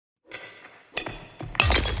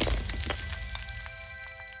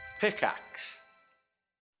Pickaxe.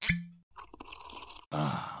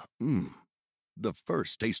 The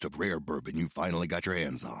first taste of rare bourbon you finally got your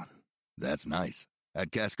hands on. That's nice.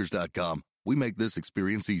 At Caskers.com, we make this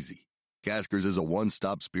experience easy. Caskers is a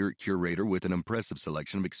one-stop spirit curator with an impressive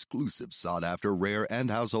selection of exclusive, sought-after, rare,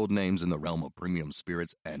 and household names in the realm of premium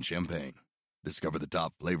spirits and champagne. Discover the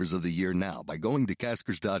top flavors of the year now by going to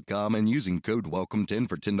Caskers.com and using code WELCOME10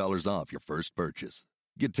 for $10 off your first purchase.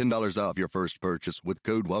 Get $10 off your first purchase with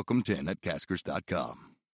code WELCOME10 at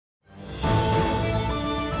Caskers.com.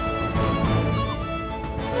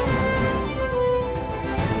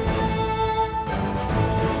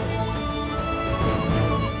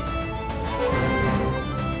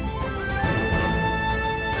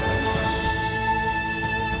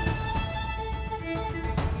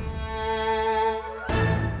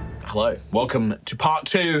 Hello, welcome to part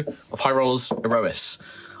 2 of High Rollers Aerois.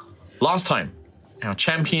 Last time, our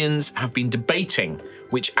champions have been debating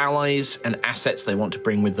which allies and assets they want to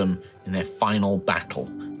bring with them in their final battle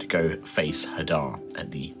to go face Hadar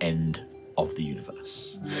at the end of the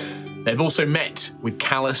universe. They've also met with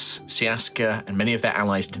Callus, Siaska, and many of their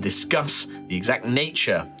allies to discuss the exact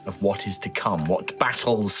nature of what is to come, what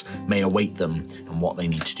battles may await them, and what they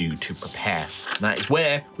need to do to prepare. And that is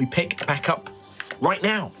where we pick back up right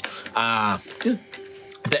now.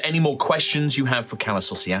 If there are any more questions you have for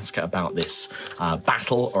Callus or Siaska about this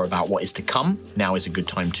battle or about what is to come, now is a good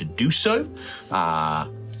time to do so.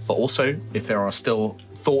 But also, if there are still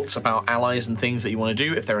thoughts about allies and things that you want to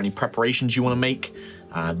do, if there are any preparations you want to make,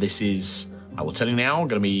 this is, I will tell you now, going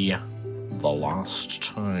to be the last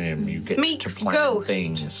time you get Smeek's to plan ghost.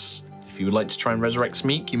 things. If you would like to try and resurrect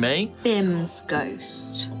Smeek, you may. Bim's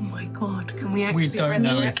ghost. Oh my god, can we actually We don't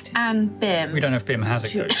know if resurrect? And Bim we don't know if Bim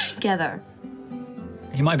has a ghost. together.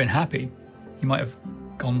 He might have been happy. He might have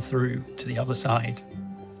gone through to the other side.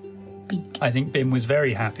 I think Bim was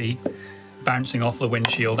very happy, bouncing off the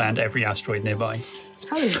windshield and every asteroid nearby. It's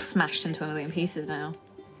probably just smashed into a million pieces now.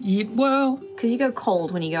 Well, Because you go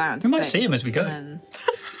cold when you go out into We might space, see him as we go. and then-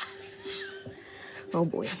 Oh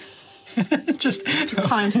boy. just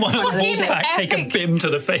time to one of the find the Wolfpack take a epic- Bim to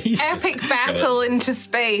the face. Epic battle into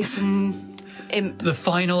space and imp. The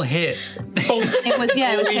final hit. It was,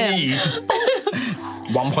 yeah, it was We him.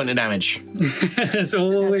 need. 1 point of damage. That's all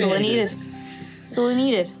we That's all I needed. That's all I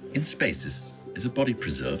needed. In space, is a body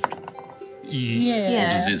preserved? Yeah.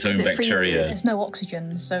 Does its own So it bacteria- freezes. There's no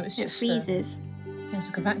oxygen, so it's It just freezes. it's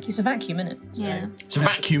like a vacuum. It's a vacuum, isn't it? So. Yeah. It's a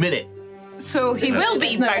vacuum in it. So he will be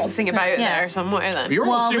There's no bouncing oxygen. about Yeah. there somewhere then. You're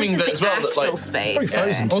all Well, assuming this is that the as well that astral like space.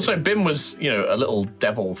 frozen. also Bim was, a little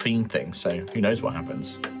devil fiend thing, so who knows what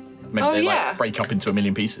happens. Maybe Oh, they yeah. break up into a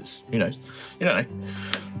million pieces. Who knows? You don't know.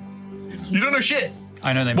 You don't know shit.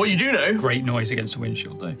 I know they What make you do know great noise against the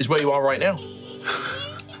windshield, though. is where you are right now.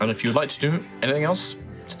 And if you would like to do anything else,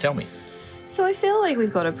 to tell me. So I feel like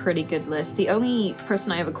we've got a pretty good list. The only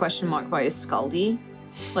person I have a question mark by is Scaldy.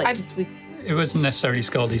 I- It wasn't necessarily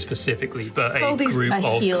Scaldy specifically, but a Scaldy's group a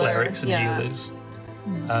of healer, clerics and yeah. healers.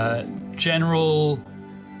 General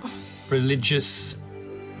religious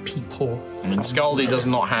people. I mean, Scaldy does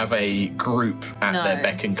not have a group at No. their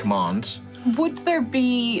beck and command. Would there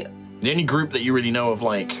be The only group that you really know of,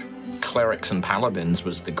 like, clerics and paladins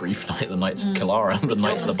was the Grief Knight, the Knights of Kilara, the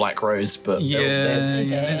Knights of the Black Rose, but they're all dead.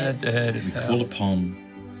 Yeah, they're dead. We call upon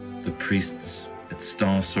the priests at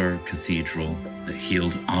Starsur Cathedral that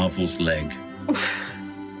healed Arvel's leg.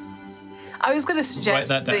 I was going to suggest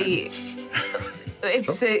that down. if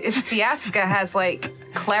Siaska has like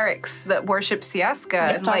clerics that worship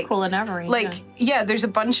Siaska, Starquil and Avery. there's a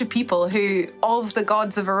bunch of people who all of the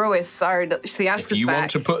gods of Aerois are Siaska's If you back.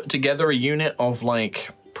 want to put together a unit of, like,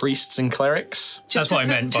 priests and clerics, Just That's what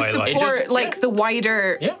to I meant to by, like- support It just- the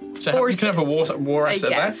wider yeah, so you can have a war I asset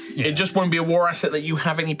guess. there. It just won't be a war asset that you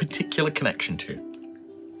have any particular connection to.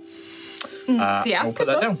 Siaska. I'll put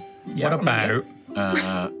that does? down. What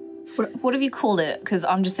about what have you called it? Because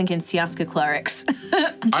I'm just thinking Siaska clerics.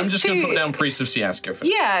 I'm just going to to- put down priests of Siaska for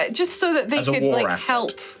Yeah, just so that they As a could war like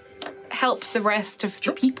asset. help the rest of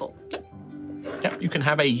the people. Yeah, you can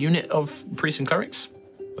have a unit of priests and clerics.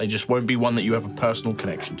 They just won't be one that you have a personal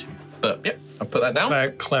connection to. But, yep, I'll put that down.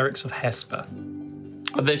 clerics of Hesper?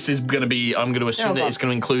 This is going to be, I'm going to assume that it's going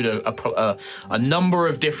to include a number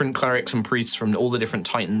of different clerics and priests from all the different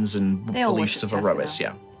titans and They all beliefs of worship Siaska Aerois,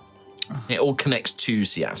 now. yeah. It all connects to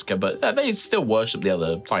Siaska, but they still worship the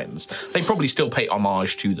other titans. They probably still pay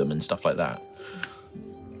homage to them and stuff like that.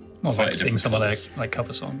 Well, Quite like sing different some of their colours.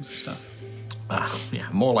 cover songs and stuff. Yeah,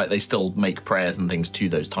 more like they still make prayers and things to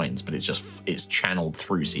those titans, but it's channeled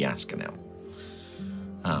through Siaska now.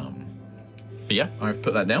 But yeah, I've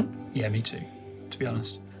put that down. Yeah, me too, to be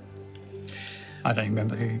honest. I don't even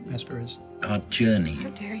remember who Esper is. Our journey. How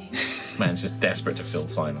dare you? This man's just desperate to fill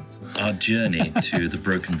silence. Our journey to the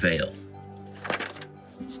Broken Veil.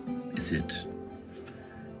 Is it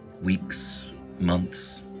weeks,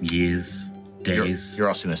 months, years, days? You're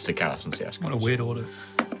asking us to Callus and CS. What a weird order.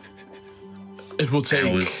 It will take.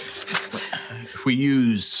 Hours. If we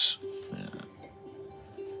use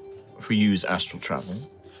astral travel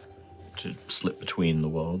to slip between the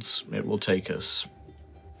worlds, it will take us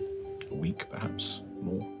a week, perhaps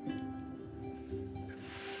more.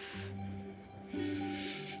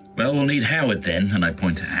 Well, we'll need Howard then, and I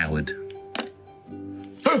point at Howard.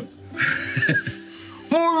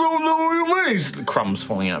 The crumbs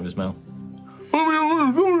falling out of his mouth.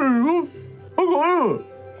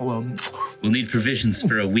 We'll need provisions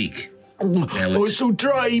for a week. Oh, it's so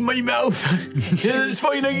dry in my mouth. Yeah, that's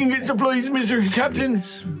fine. I can get supplies, Mr. Captain.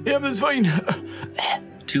 Yeah, that's fine.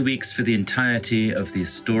 2 weeks for the entirety of the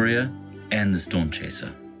Astoria and the Storm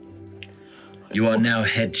Chaser. You are now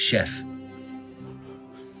head chef.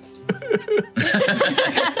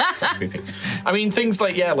 I mean, things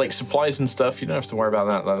like supplies and stuff. You don't have to worry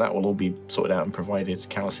about that. That will all be sorted out and provided.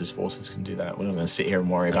 Callus's forces can do that. We're not going to sit here and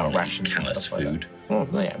worry about rations and Callus stuff food. like that.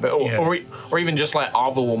 Well, yeah, but or even just like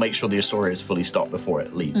Arvel will make sure the Astoria is fully stocked before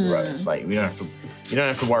it leaves the road. It's like you don't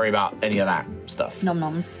have to worry about any of that stuff. Nom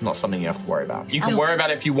noms. Not something you have to worry about. You can worry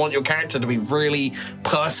about it if you want your character to be really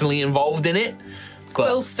personally involved in it.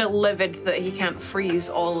 Quill's still livid that he can't freeze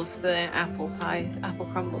all of the apple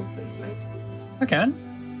crumbles that he's made. I can.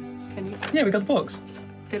 Can you? Yeah, we got the box.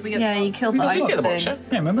 Did we get Yeah, the you box? killed the You ice get the box, thing. yeah?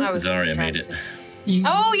 Yeah, remember? I was Zarya made it. distracted. You,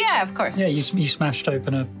 Oh, yeah, of course. Yeah, you smashed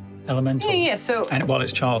open a elemental. Yeah, so And while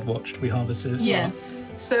it's child watched, we harvested it as Yeah. well.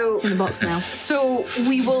 so It's in the box now. so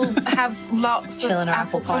we will have lots Chill of in our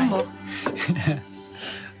apple pie. crumble. I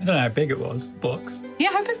don't know how big it was, box.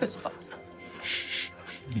 Yeah, how big was the box?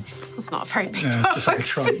 It's not a very big Yeah, box. just like a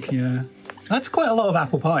trunk, yeah. That's quite a lot of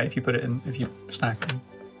apple pie if you put it in, if you stack them.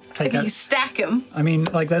 If you stack them, I mean,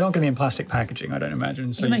 like, they're not going to be in plastic packaging, I don't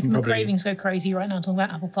imagine, so You're you making can my probably... cravings go crazy right now talking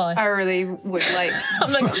about apple pie. I really would like.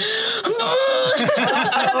 I'm like,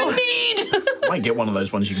 I have a need. I might get one of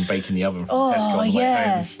those ones you can bake in the oven from Tesco on the way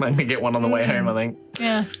yeah. home. I'm gonna get one on the way home, I think.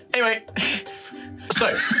 Yeah. Anyway,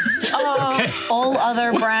 so All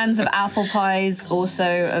other brands of apple pies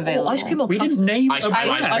also available. Ice cream or We custard? didn't name ice a cream.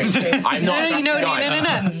 brand. Ice cream. I'm not a dusty guy.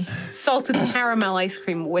 No. Salted caramel ice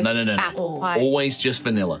cream with No. apple pie. Always just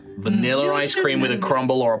vanilla. Vanilla ice cream with a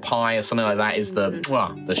crumble or a pie or something like that is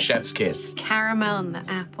the chef's kiss. Caramel and the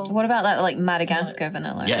apple. What about that, like, Madagascar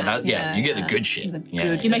vanilla? Yeah, you get the good shit. The Yeah.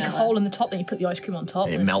 good You make a vanilla. hole in the top, then you put the ice cream on top.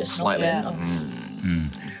 It and melts just slightly. in. Yeah.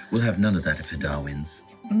 We'll have none of that if Hadar wins.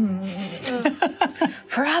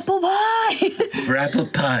 For apple pie For apple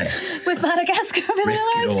pie. with Madagascar vanilla Risk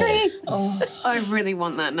it ice all. cream. I really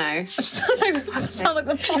want that now. Sound like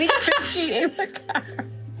the fish eating the carrot.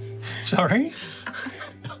 Sorry?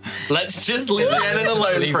 Let's just leave Rhiannon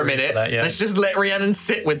alone Leave for a her minute. for that, yeah. Let's just let Rhiannon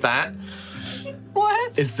sit with that.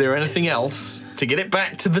 What? Is there anything else to get it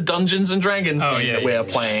back to the Dungeons and Dragons Oh, game yeah, that we yeah. are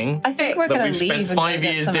playing? I think we're That going we've to spent leave 5 and go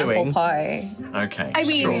get years some doing. apple pie. Okay. I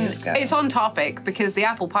mean, Let's go. it's on topic because the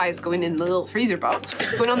apple pie is going in the little freezer box.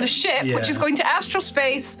 It's going on the ship, Yeah. which is going to astral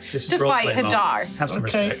space This is to fight role-play, Mark. Hadar. Have some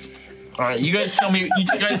Okay. respect. All right, you guys tell me.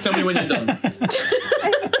 You guys tell me when you're done.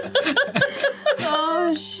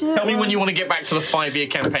 Oh, shit. Tell me when you want to get back to the 5-year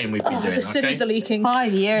campaign we've been doing. The cities are Okay? leaking.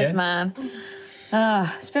 5 years, Yeah. man.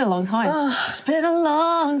 It's been a long time. It's been a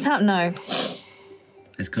long time. No.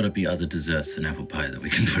 There's got to be other desserts than apple pie that we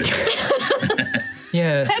can put in.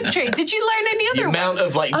 Yeah. Sentry, did you learn any The other amount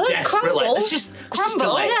ones? of like desperate, like, crumble. let's just Crumble,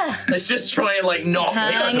 delay. yeah. Let's just try and like not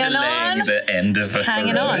hanging delay. on. The end of a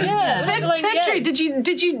hanging on. heroic- Yeah. Sentry,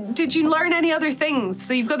 did you learn any other things?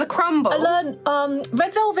 So you've got the crumble. I learned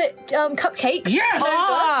red velvet cupcakes. Yes!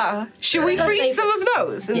 Ah, should we freeze some of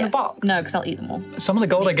those in the Yes. box? No, because I'll eat them all. Some of the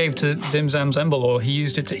gold I gave to Zimzam Zembalor, he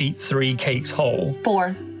used it to eat 3 cakes whole.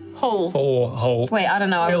 4. Whole. 4 whole. Wait, I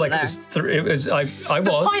don't know. I I feel wasn't like there. it was I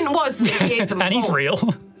The was. point was that he ate them And he's whole.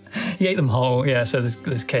 real. He ate them whole, yeah, so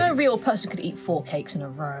there's cake. No real person could eat 4 cakes in a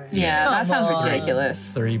row. Yeah, that sounds Come on.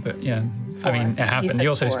 ridiculous. 3, but yeah. I mean, it He happened. said He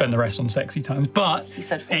also 4. spent the rest on sexy times. But He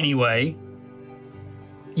said 4. anyway,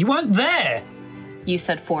 you weren't there. You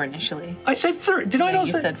said 4 initially. I said 3. Did I Yeah, not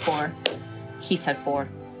you say? said 4. He said 4.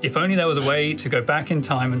 If only there was a way to go back in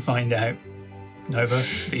time and find out. Nova,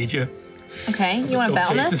 Vija. Okay, you want to bet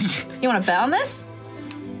on this? You want to bet on this?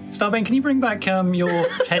 Starbane, can you bring back your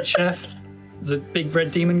head chef, the big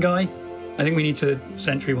red demon guy? I think we need to.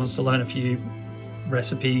 Sentry wants to learn a few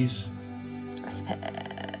recipes.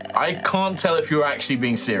 I can't tell if you're actually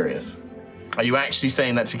being serious. Are you actually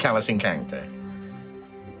saying that to Callus in character?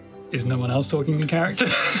 Is no one else talking in character?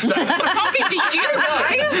 I'm talking to you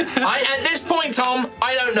guys. At this point, Tom,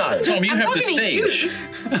 I don't know. Tom, you have the talking to you. stage.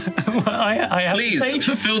 I have Please stage.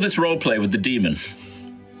 fulfill this roleplay with the demon.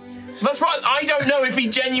 That's right. I don't know if he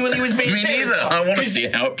genuinely was being Me serious. neither. I want to see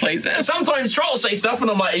how it plays out. Sometimes Trot will say stuff, and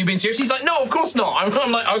I'm like, "Are you being serious?" He's like, "No, of course not."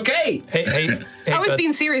 I'm like, "Okay." Hey, I was bud,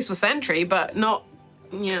 being serious with Sentry, but not.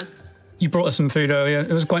 Yeah. you brought us some food earlier. It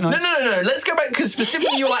was quite nice. No. Let's go back because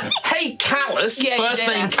specifically you're like, "Hey, Callus, Yeah, you first did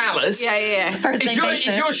name ask. Callus. Yeah. First Is name your, basis.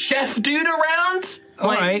 is your chef dude around? All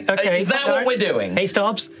right, okay. Is that all what right. we're doing? Hey,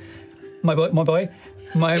 Stubbs. My boy.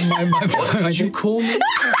 My What did you call me?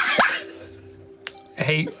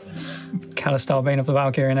 Hey, Callus Starbane of the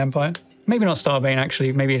Valkyrian Empire. Maybe not Starbane,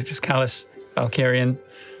 actually. Maybe just Callus Valkyrian.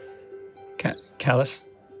 Callus.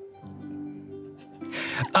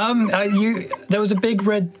 There was a big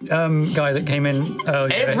red guy that came in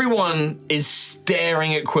earlier. Everyone is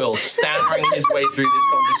staring at Quill, stammering his way through this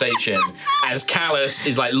conversation as Callus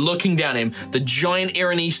is like looking down at him. The giant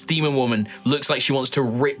Irenaeus demon woman looks like she wants to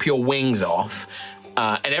rip your wings off,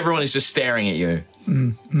 and everyone is just staring at you.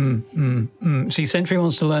 See, Sentry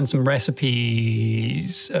wants to learn some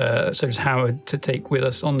recipes, so does Howard, to take with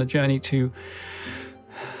us on the journey to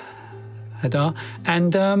Hadar.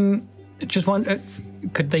 And just want,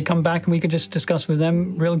 could they come back and we could just discuss with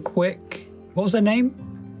them real quick? What was their name?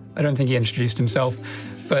 I don't think he introduced himself,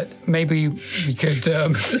 but maybe we could.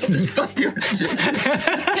 This is fucking ridiculous.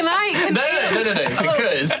 Can I? No.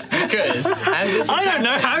 Because as this is I don't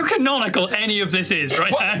know how canonical any of this is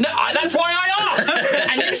right now. No, that's why I asked,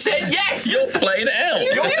 and you said yes. You're playing it out.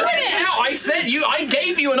 You're putting it out. I said I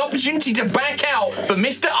gave you an opportunity to back out, but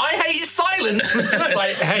Mr. I Hate Silence was just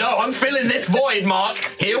like, no, I'm filling this void, Mark.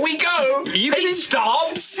 Here we go. You Hey, can-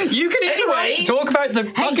 Stops. You can Anyway. talk about the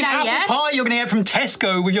fucking Daddy, apple yes? pie you're going to get from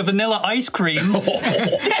Tesco with your vanilla ice cream.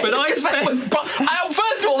 Yes, But I because that spent- was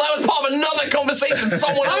first of all, that was part of another conversation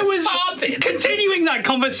someone I else was started. continuing that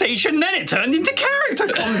conversation, then it turned into character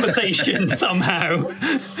conversation somehow.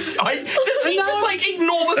 Does he just like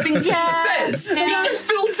ignore the things he says? Yeah. He just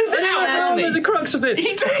filters it out, doesn't he? The crux of this.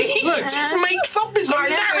 He just makes up his own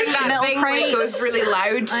Doing narrative. that Little thing where it praise. goes really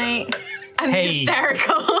loud Like, and Hey.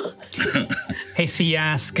 hysterical. Hey,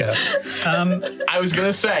 Siaska. I was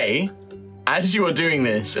gonna say, as you are doing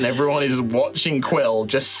this, and everyone is watching Quill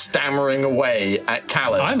just stammering away at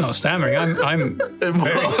Callus. I'm not stammering. I'm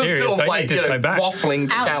very serious. Sort of I like, need to you know, go back. waffling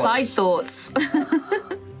to outside Callus. thoughts.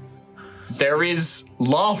 There is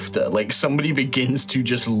laughter, like somebody begins to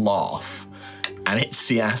just laugh, and it's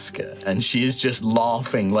Siaska, and she is just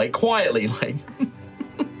laughing, like quietly, like.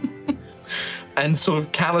 And sort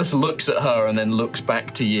of Callus looks at her and then looks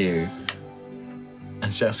back to you, and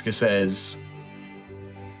Siaska says,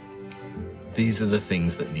 "These are the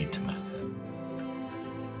things that need to matter."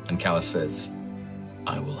 And Callus says,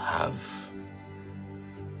 "I will have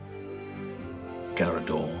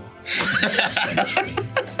Garador Sentry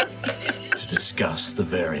to discuss the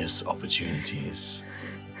various opportunities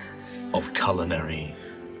of culinary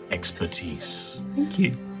expertise. Thank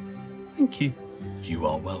you. Thank you. You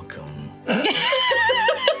are welcome."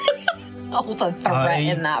 All the threat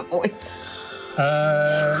in that voice.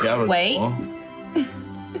 Garador, Wait.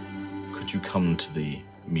 could you come to the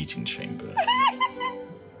meeting chamber?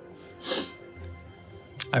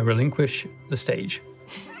 I relinquish the stage.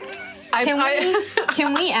 Can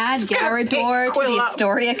we add gonna Garador pick to Quill the up.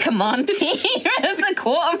 Astoria command team as the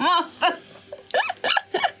quartermaster?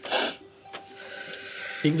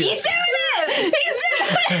 You can be- He's doing it! He's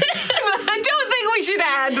doing it! I don't think we should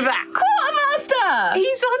add that. Quartermaster!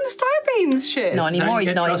 He's on Starbane's ship. Not anymore,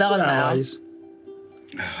 he's not. He's ours now.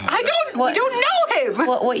 I don't. What? We don't know him.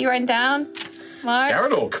 What you writing down, Mark?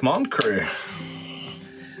 Garador, command crew.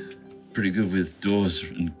 Pretty good with doors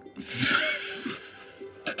and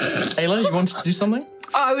Ayla, you wanted to do something?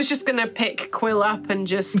 Oh, I was just gonna pick Quill up and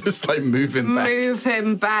just Just like move him back. move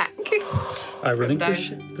him back. I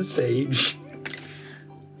relinquish the stage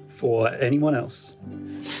for anyone else.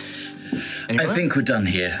 Anyone? I think we're done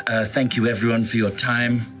here. Thank you, everyone, for your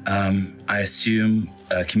time. I assume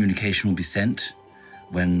communication will be sent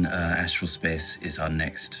when astral space is our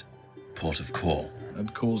next port of call.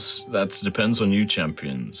 Of course, that depends on you,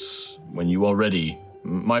 champions. When you are ready,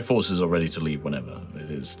 my forces are ready to leave whenever. It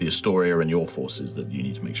is the Astoria and your forces that you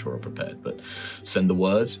need to make sure are prepared. But send the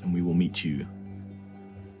word, and we will meet you.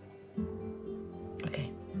 Okay.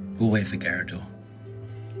 We'll wait for Garador.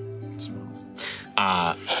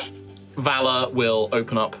 Valor will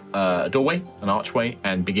open up a doorway, an archway,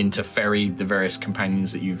 and begin to ferry the various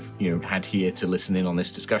companions that you've had here to listen in on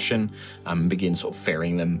this discussion, begin sort of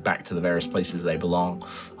ferrying them back to the various places they belong.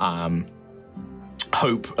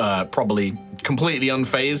 Hope probably completely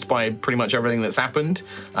unfazed by pretty much everything that's happened,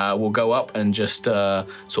 will go up and just sort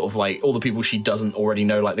of like all the people she doesn't already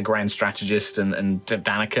know, like the Grand Strategist and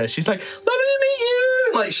Danica. She's like, lovely to meet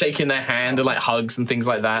you, like shaking their hand and like hugs and things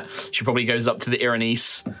like that. She probably goes up to the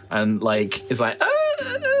Aerois and like is like,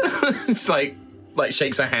 it's like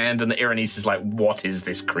shakes her hand, and the Aerois is like, what is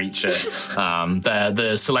this creature?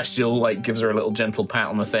 The Celestial like gives her a little gentle pat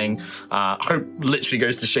on the thing. Hope literally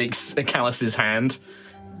goes to shake Callus's hand.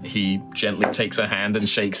 He gently takes her hand and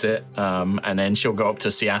shakes it, and then she'll go up to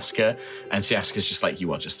Siaska, and Siaska's just like,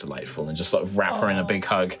 you are just delightful, and just sort of wrap her in a big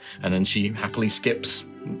hug, and then she happily skips,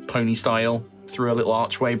 pony style, through a little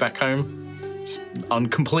archway back home.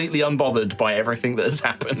 Completely unbothered by everything that has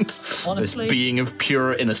happened. Honestly. This being of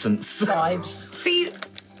pure innocence. Vibes. See,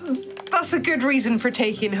 that's a good reason for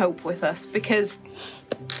taking Hope with us, because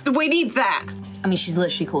we need that. I mean, she's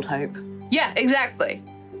literally called Hope. Yeah, exactly.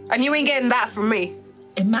 And you ain't getting that from me.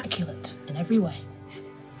 Immaculate in every way.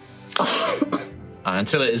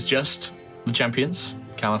 Until it is just the champions,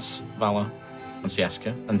 Callus, Vala, and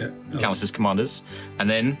Siaska, and Callus's commanders. And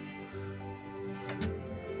then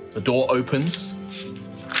the door opens.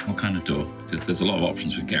 What kind of door? Because there's a lot of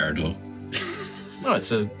options with Garador. Oh,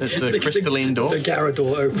 it's a crystalline door. The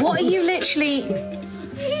Garador open. What are you literally...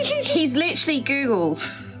 He's literally Googled.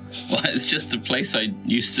 Well, it's just a place I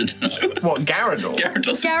used to know. What, Garador?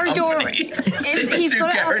 Garador's a Garador, company. he's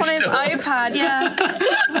got it up on his iPad, yeah.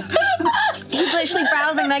 He's literally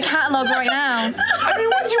browsing their catalogue right now. I mean,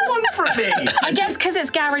 what do you want from me? I guess because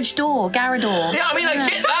it's Garador. Yeah, I mean, I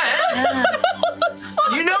get that. Yeah.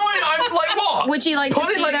 You know, I'm like, what? Would you like to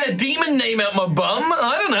Putting see like a demon name out my bum?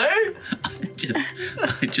 I don't know.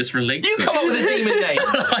 I just relate You to come it. up with a demon name.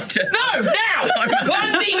 I don't No, now!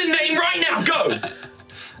 One demon name right now, go!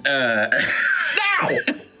 Now!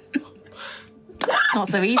 It's not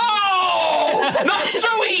so easy. Oh! Not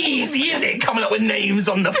so easy, is it? Coming up with names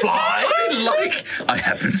on the fly. I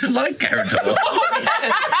happen to like Garador.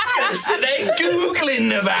 Just gonna sit there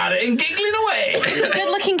Googling about it and giggling away. It's a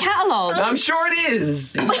good-looking catalogue. I'm sure it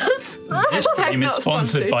is. This game is not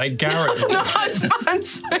sponsored sponsored. by Garador. Not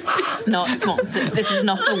sponsored. It's not sponsored. This is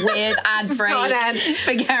not a weird ad break not an ad.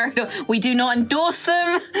 for Garador. We do not endorse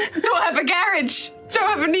them. Don't have a garage. Don't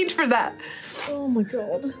have a need for that. Oh my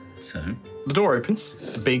god. So, The door opens.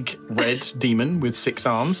 A big red demon with 6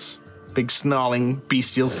 arms. Big snarling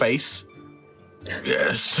bestial face.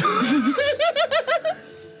 Yes.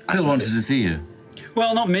 Quill wanted to see you.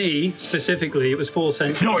 Well, not me specifically. It was 4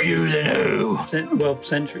 centuries. Not you, then who?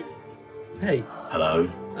 Centuries. Hey. Hello.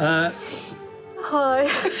 Hi.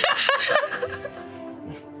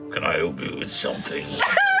 Can I help you with something?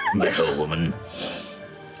 Metal woman.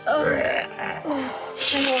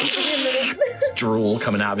 It's drool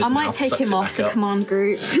coming out of his I mouth. might take sucks him it off back the up. command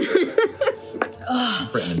group.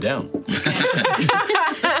 I've written him down.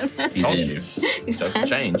 He's Told in. you. Doesn't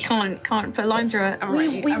change. Can't put a line through it.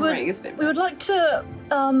 We would like to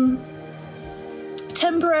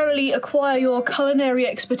temporarily acquire your culinary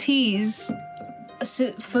expertise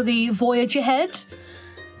for the voyage ahead.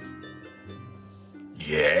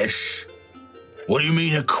 Yes. What do you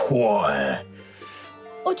mean acquire?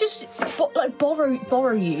 Or just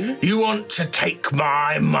borrow you. You want to take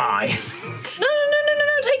my mind? No.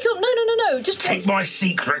 Take your no. Just Take my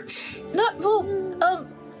secrets? no. Well,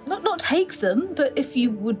 not take them, but if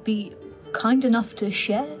you would be kind enough to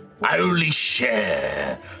share. I only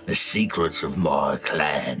share the secrets of my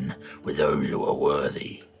clan with those who are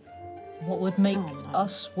worthy. What would make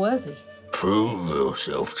us worthy? Prove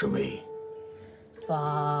yourself to me.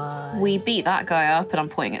 Bye. We beat that guy up, and I'm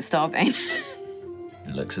pointing at Starbane.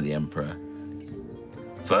 He looks at the Emperor.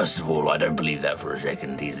 First of all, I don't believe that for a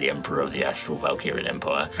second. He's the Emperor of the Astral Valkyrian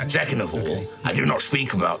Empire. Second of all, I do not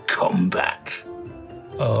speak about combat.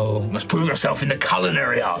 Oh, You must prove yourself in the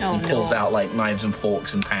culinary arts. Oh, He pulls no. out like knives and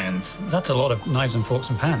forks and pans. that's a lot of knives and forks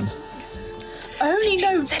and pans. I only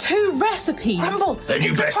know 2 recipes. Then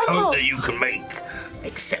you best hope that you can make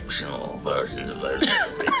exceptional versions of those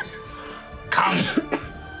recipes. Come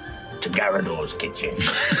to Garador's kitchen.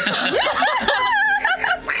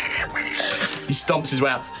 He stomps his way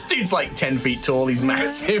out. This dude's like 10 feet tall. He's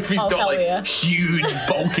massive. He's got hell like yeah. huge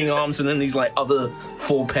bulking arms, and then these like other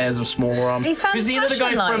 4 pairs of smaller arms. He's found Who's the other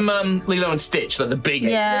guy passion from Lilo and Stitch, like the big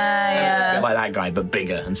Yeah. like that guy, but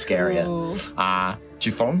bigger and scarier. Do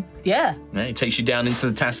you follow him? Yeah. Yeah, he takes you down into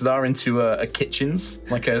the Tassadar, into a kitchens,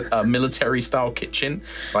 like a military-style kitchen.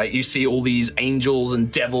 Like, you see all these angels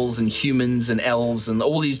and devils and humans and elves and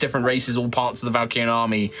all these different races, all parts of the Valkyrian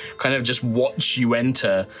army, kind of just watch you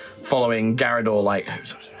enter, following Garador, like,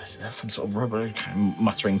 is there some sort of robot, kind of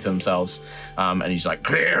muttering to themselves. And he's like,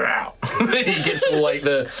 clear out. He gets all, like,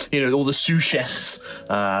 all the sous chefs.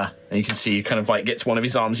 And you can see he kind of, like, gets one of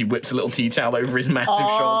his arms, he whips a little tea towel over his massive shoulder.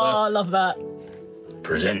 Oh, I love that.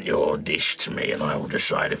 Present your dish to me and I will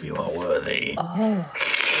decide if you are worthy. Oh.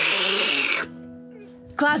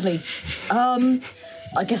 Gladly.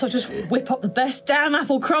 I guess I'll just whip up the best damn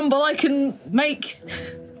apple crumble I can make.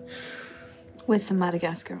 With some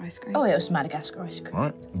Madagascar ice cream. Oh, yeah, it was Madagascar ice cream.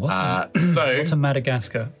 Right. What's a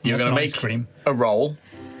Madagascar? You're going to make a roll.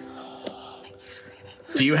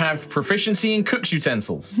 Do you have proficiency in cook's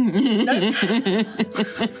utensils? No.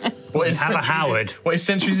 What is Have a Howard. What is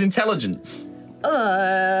Sentry's intelligence?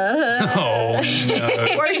 Oh,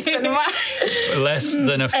 no. Worse than mine. Less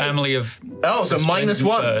than a family of... Oh, so -1.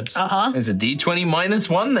 birds. There's a d20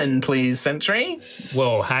 -1 then, please, Sentry.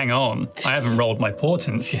 Whoa, hang on. I haven't rolled my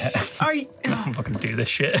portents yet. Are you? I'm not going to do this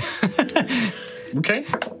shit. Okay.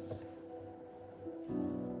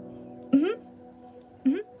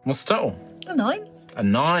 What's the total? A 9. A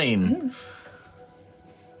 9.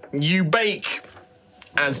 You bake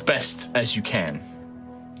as best as you can.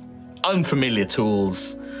 Unfamiliar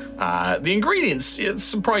tools. The ingredients,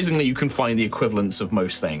 surprisingly, you can find the equivalents of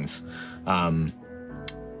most things.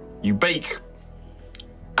 You bake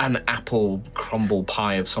an apple crumble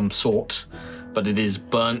pie of some sort, but it is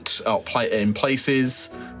burnt in places.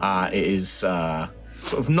 It is sort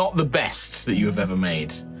of not the best that you have ever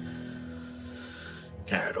made.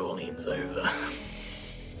 Garador leans over.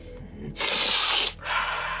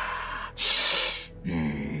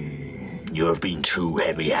 You have been too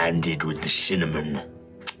heavy-handed with the cinnamon.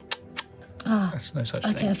 That's no such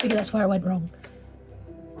Okay, thing. I figure that's where I went wrong.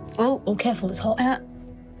 Oh, careful, it's hot.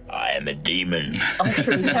 I am a demon. Oh,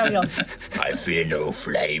 true, carry on. I fear no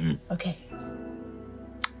flame. Okay.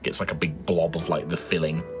 Gets like a big blob of like the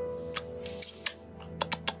filling.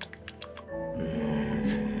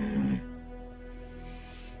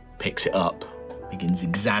 Picks it up, begins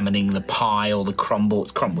examining the pie or the crumble.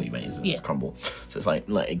 It's crumble you made, isn't it? Yeah. It's crumble. So it's like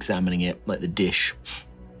examining it, like the dish.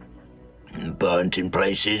 Burnt in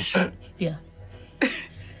places. Yeah.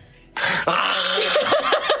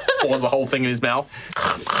 Pours the whole thing in his mouth.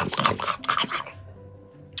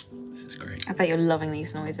 This is great. I bet you're loving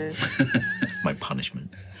these noises. It's my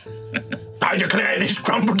punishment. I declare this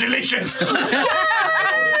crumble delicious.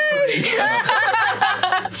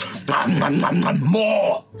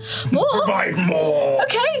 More. More? Provide more.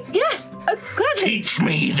 Okay, yes, gladly. Teach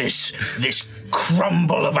me this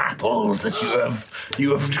crumble of apples that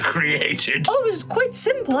you have created. Oh, it was quite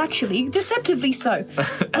simple, actually. Deceptively so.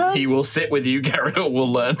 He will sit with you. Garador will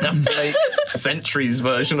learn how to make Sentry's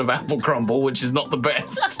version of apple crumble, which is not the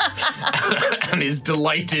best, and is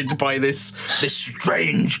delighted by this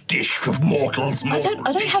Strange dish of mortals. I don't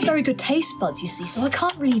have very good taste buds, you see, so I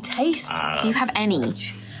can't really taste. Do you have any?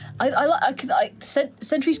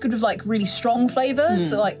 Sentry's good with like really strong flavors,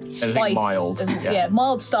 so like spice, mild, and, yeah.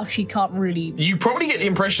 mild stuff. She can't really. You probably get the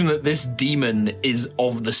impression that this demon is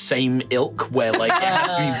of the same ilk, where like it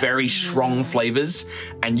has to be very strong flavors,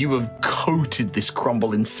 and you have coated this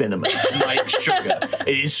crumble in cinnamon, like sugar.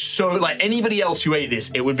 It is so like anybody else who ate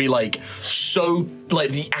this, it would be like so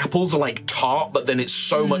like the apples are like tart, but then it's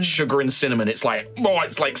so much sugar and cinnamon. It's like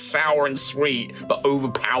it's like sour and sweet, but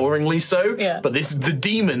overpoweringly so. Yeah. But this the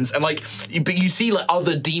demons, and like you see like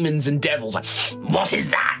other demons and devils like, what is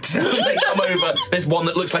that? They come over. There's one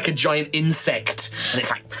that looks like a giant insect, and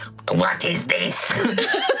it's like, What is this?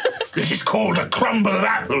 This is called a crumble of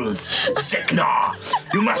apples. Ziknar.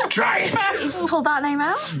 You must try it. You just pulled that name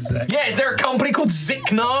out? yeah, is there a company called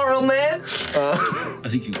Ziknar on there? I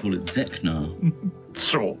think you call it Zeknar.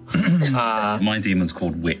 Sure. My demon's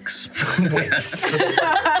called Wix. But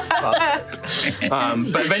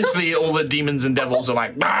eventually all the demons and devils are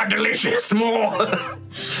like, delicious, more.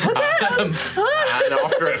 And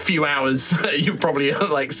after a few hours, you probably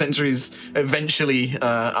like Sentry's eventually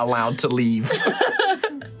allowed to leave.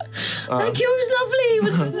 Thank you. It was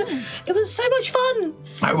lovely. It was so much fun.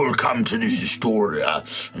 I will come to this Astoria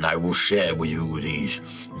and I will share with you these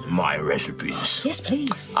my recipes. Yes,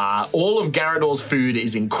 please. All of Garador's food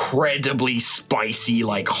is incredibly spicy,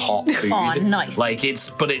 like hot food. Oh, nice. Like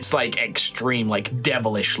it's like extreme, like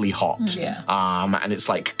devilishly hot. Yeah. And it's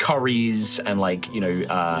like curries and like,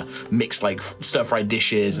 mixed like stir-fried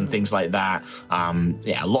dishes and things like that.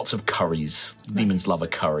 Lots of curries. Nice. Demons love a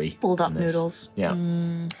curry. Pulled up noodles. Yeah.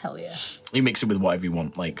 Hell yeah. You mix it with whatever you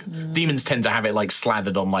want. Like demons tend to have it like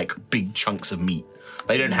slathered on like big chunks of meat.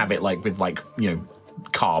 They don't have it like with like,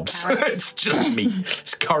 carbs. It's just meat.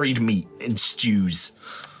 It's curried meat in stews.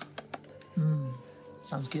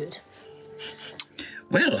 Sounds good.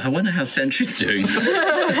 Well, I wonder how Sentry's doing.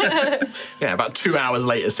 Yeah, about 2 hours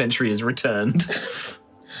later, Sentry has returned.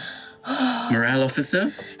 Morale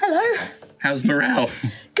officer? Hello. How's morale?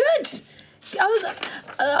 Good.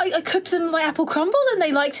 I cooked them my apple crumble and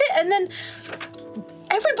they liked it, and then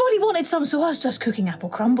everybody wanted some, so I was just cooking apple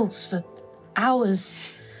crumbles for hours.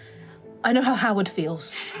 I know how Howard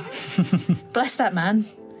feels. Bless that man.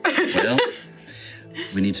 Well,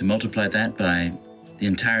 we need to multiply that by the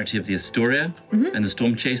entirety of the Astoria and the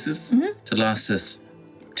Storm Chasers to last us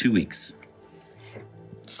 2 weeks.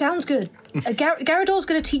 Sounds good. Garador's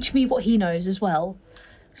going to teach me what he knows as well.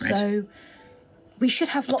 Right. So we should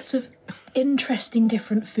have lots of interesting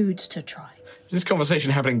different foods to try. Is this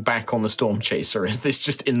conversation happening back on the Storm Chaser? Is this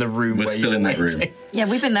just in the room We're where still you're in that waiting? room. Yeah,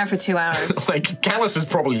 we've been there for 2 hours. Like, Callus has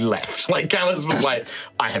probably left. Like, Callus was like,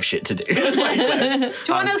 I have shit to do. Like, left.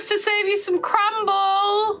 Do you want us to save you some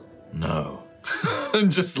crumble? No. And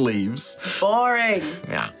just leaves. Boring.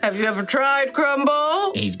 Yeah. Have you ever tried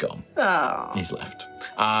crumble? He's gone. Oh. He's left.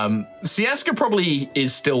 Siaska probably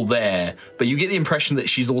is still there, but you get the impression that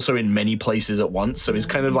she's also in many places at once, so he's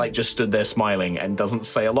kind of like just stood there smiling and doesn't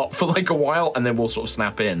say a lot for like a while, and then we'll sort of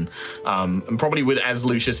snap in. And probably as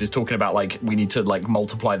Lucius is talking about like, we need to like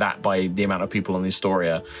multiply that by the amount of people in the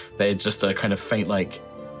Astoria, there's just a kind of faint like,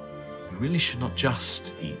 you really should not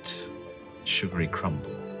just eat sugary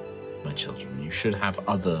crumble, my children. You should have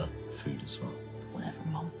other food as well. Whatever,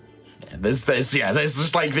 Mom. There's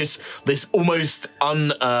just like this almost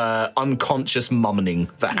unconscious mummening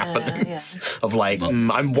that happens of like,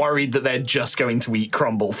 I'm worried that they're just going to eat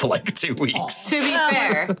crumble for like 2 weeks. To be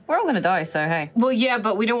fair. We're all gonna die, so hey. Well, yeah,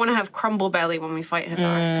 but we don't want to have crumble belly when we fight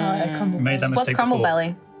Hadar. Made that What's mistake crumble before.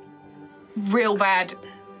 belly? Real bad.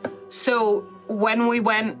 So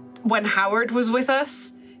when Howard was with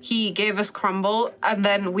us, he gave us crumble, and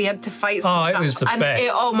then we had to fight some stuff. It was the and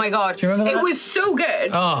best. Oh my god, Do you remember that? It was so good.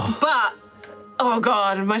 Oh. But oh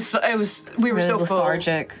god, we were Really so full.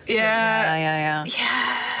 lethargic. So, Yeah.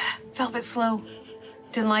 yeah. Felt a bit slow.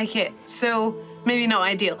 Didn't like it. So maybe not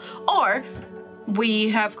ideal. Or we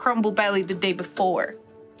have crumble belly the day before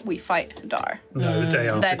we fight Hadar. No, the day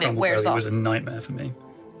after Then it crumble wears belly was off. a nightmare for me.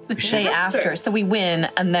 The day after. So we win,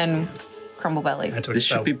 and then crumble belly. I had to This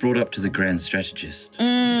expel. should be brought up to the Grand Strategist.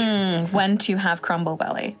 When to have crumble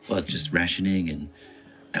belly. Well, just rationing and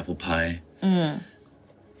apple pie.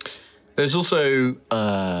 There's also,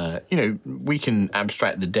 we can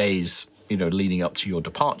abstract the days, leading up to your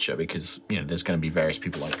departure because, there's going to be various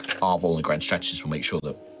people like Arvel and the Grand Strategist will make sure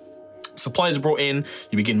that supplies are brought in.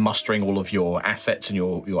 You begin mustering all of your assets and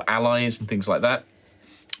your allies and things like that.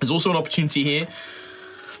 There's also an opportunity here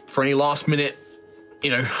for any last minute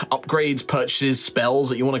upgrades, purchases, spells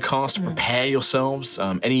that you want to cast to prepare yourselves,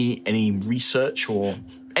 any research or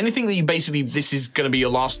anything that this is going to be your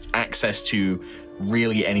last access to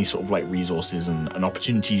really any sort of like resources and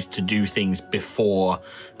opportunities to do things before.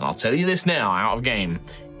 And I'll tell you this now, out of game,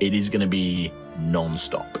 it is going to be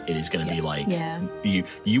non-stop. It is going to be like,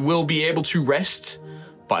 you will be able to rest,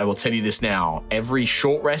 but I will tell you this now, every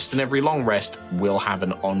short rest and every long rest will have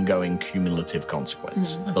an ongoing cumulative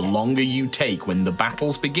consequence. The longer you take when the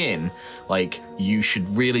battles begin, like, you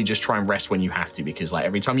should really just try and rest when you have to, because like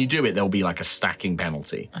every time you do it, there'll be like a stacking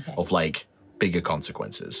penalty of like bigger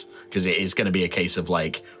consequences. Because it is going to be a case of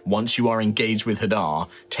like, once you are engaged with Hadar,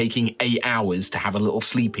 taking 8 hours to have a little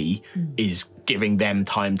sleepy is giving them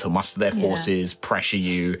time to muster their forces, pressure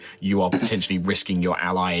you. You are potentially risking your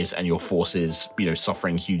allies and your forces,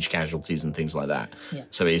 suffering huge casualties and things like that. Yeah.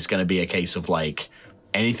 So it's going to be a case of like,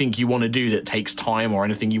 anything you want to do that takes time or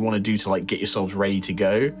anything you want to do to like get yourselves ready to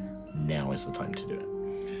go, now is the time to do it.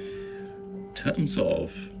 In terms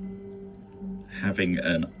of having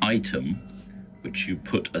an item which you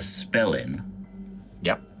put a spell in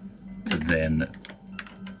Yep. to then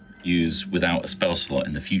use without a spell slot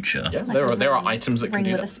in the future. Yeah, there are items that can Ring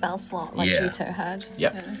do with a that. spell slot, like Yeah. Juto had.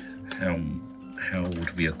 Yep. How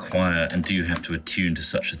would we acquire, and do you have to attune to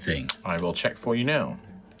such a thing? I will check for you now.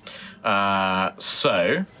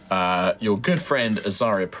 Your good friend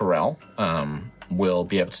Azaria Perel will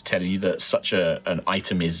be able to tell you that such an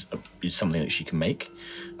item is something that she can make.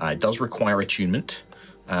 It does require attunement.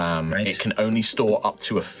 It can only store up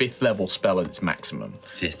to a 5th level spell at its maximum.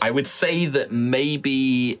 5th. I would say that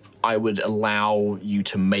maybe I would allow you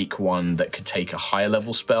to make one that could take a higher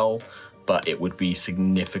level spell, but it would be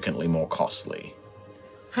significantly more costly.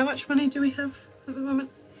 How much money do we have at the moment?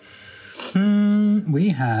 We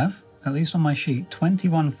have, at least on my sheet,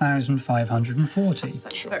 21,540.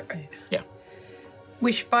 That's about right. Yeah.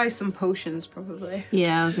 We should buy some potions, probably.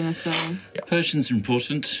 Yeah, I was gonna say. Potions are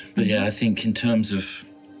important, but yeah, I think in terms of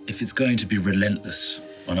if it's going to be relentless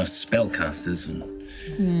on us spellcasters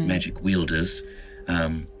and magic wielders,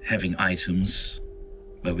 having items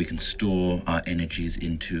where we can store our energies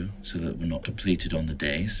into so that we're not depleted on the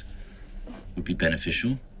days would be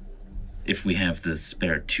beneficial. If we have the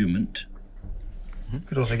spare attunement.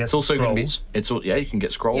 Could also get It's also going to be. scrolls. You can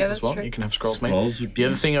get scrolls Yeah, as that's well. true. You can have scrolls Scrolls made. would The be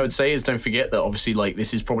other thing I would say is don't forget that obviously like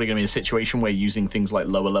this is probably going to be a situation where using things like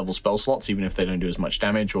lower level spell slots, even if they don't do as much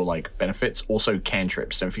damage or like benefits. Also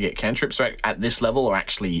cantrips. Don't forget cantrips are at this level are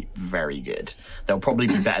actually very good. They'll probably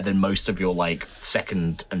be better than most of your like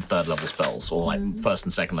 2nd and 3rd level spells or like 1st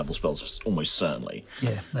and 2nd level spells almost certainly.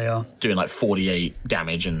 Yeah, they are. Doing like 48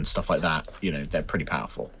 damage and stuff like that. You know, they're pretty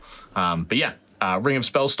powerful. But yeah. Ring of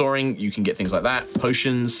Spell Storing, you can get things like that.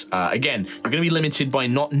 Potions, again, you're going to be limited by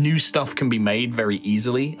not new stuff can be made very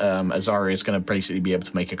easily. Azaria is going to basically be able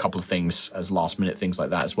to make a couple of things as last minute things like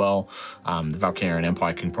that as well. The Valkyrian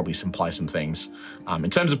Empire can probably supply some things. In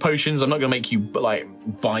terms of potions, I'm not going to make you like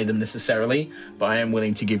buy them necessarily, but I am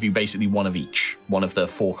willing to give you basically one of each, one of the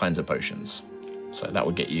 4 kinds of potions. So that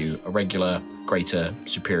would get you a regular, greater,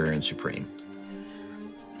 superior, and supreme.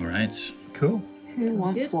 All right. Cool. Who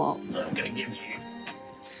wants what? I'm going to give you.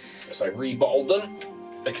 So I rebottled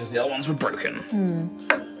them because the other ones were broken.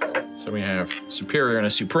 So we have superior and a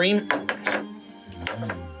supreme,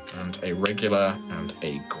 and a regular and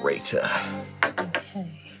a greater. Okay.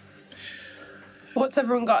 What's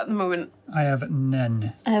everyone got at the moment? I have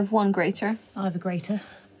Nen. I have 1 greater. I have a greater.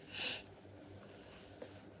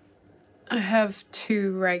 I have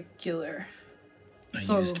 2 regular. I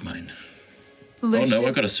So- used mine. Lucian, Oh no,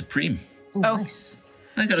 I got a supreme. Oh, Oh. nice.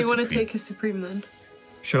 I got do you a want to supreme. take a supreme then?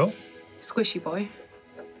 Sure. Squishy boy.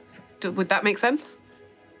 Would that make sense?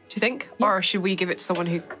 Do you think? Or should we give it to someone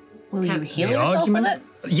who... Will you Can't- heal The yourself with argument-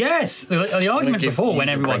 it? Yes, the argument give before you when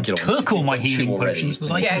the everyone regular took ones. all my You've got healing two already. potions was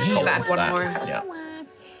like, Yeah, just add one more. Yeah.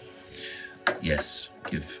 Yes,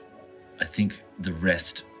 give. I think the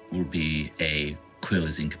rest will be a Quill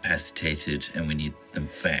is incapacitated and we need them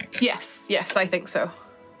back. Yes, I think so.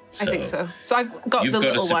 I think so. So I've got You've the got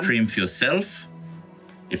a little one. supreme for yourself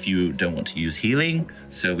if you don't want to use healing,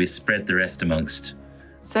 so we spread the rest amongst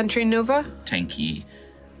Sentry Nova? tanky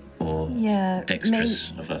or Yeah.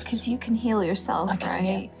 dexterous of us. Because you can heal yourself, I can,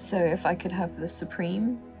 right? So if I could have the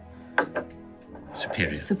supreme,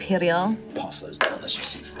 Superior. superior. Pass those down. Let's just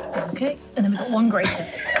see fit. Okay, and then we've got 1 greater.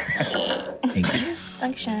 Thank you.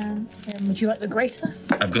 Thanks, Shan. Would you like the greater?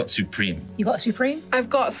 I've got supreme. You got a supreme? I've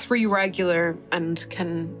got 3 regular and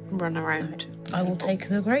can run around. I will take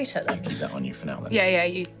the greater then. Keep that on you for now then. Yeah,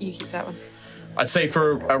 you keep that one. I'd say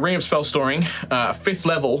for a Ring of Spell Storing, 5th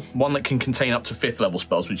level, one that can contain up to 5th level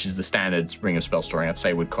spells, which is the standard Ring of Spell Storing, I'd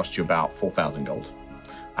say would cost you about 4,000 gold.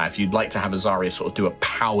 If you'd like to have Azaria sort of do a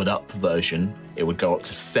powered up version, it would go up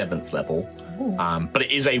to 7th level. But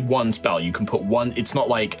it is a 1 spell. You can put 1, it's not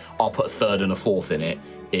like I'll put a 3rd and a 4th in it.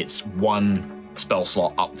 It's 1 spell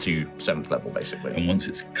slot up to 7th level, basically. And once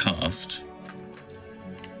it's cast,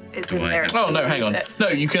 It's Do in I there. have- Oh, to no, hang use on. it. No,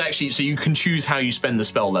 you can actually, so you can choose how you spend the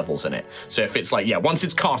spell levels in it. So if it's like, once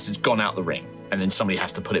it's cast, it's gone out the ring, and then somebody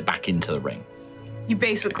has to put it back into the ring. You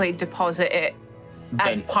basically deposit it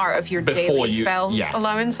as Then part of your before daily you- spell yeah.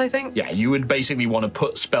 allowance, I think. Yeah, you would basically want to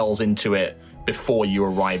put spells into it before you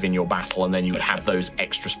arrive in your battle, and then you would have those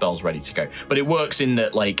extra spells ready to go. But it works in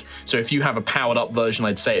that, like, so if you have a powered up version,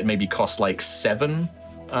 I'd say it maybe costs like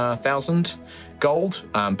 7,000 gold,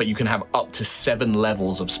 but you can have up to 7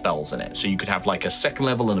 levels of spells in it. So you could have like a 2nd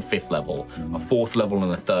level and a 5th level, a 4th level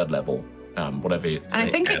and a 3rd level, whatever. And I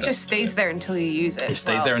think it just stays there until you use it. It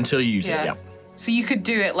stays there until you use it, yeah. So you could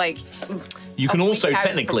do it like You can a also week out from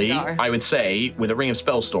technically, now. I would say, with a Ring of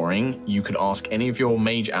Spell Storing, you could ask any of your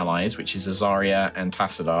mage allies, which is Azaria and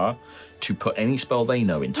Tassadar, to put any spell they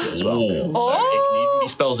know into it as well. So it can even be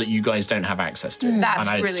spells that you guys don't have access to. That's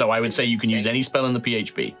really So I would say you can use any spell in the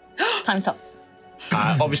PHB. Time stop.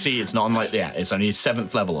 Obviously, it's not unlike, it's only a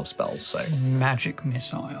 7th level of spells, so. Magic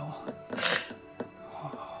missile.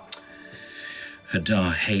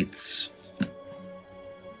 Hadar hates,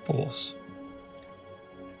 Force.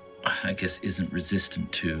 I guess, isn't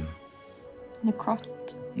resistant to Necrot.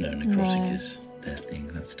 No, necrotic No. is their thing.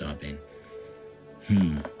 That's Starbane.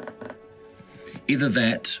 Either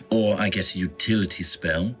that, or I get a utility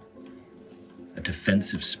spell, a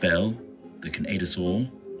defensive spell that can aid us all,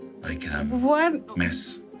 like What?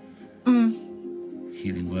 mass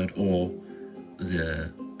healing word, or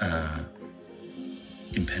the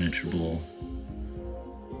impenetrable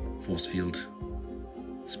force field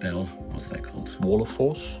spell. What's that called? Wall of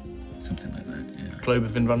Force, Something like that. Yeah. Globe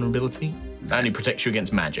of Invulnerability. That only protects you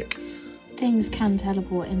against magic. Things can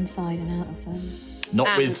teleport inside and out of them. Not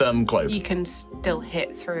And with Globe. You can still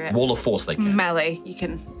hit through it. Wall of Force they can. Melee, you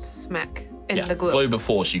can smack in Yeah, the globe. Globe of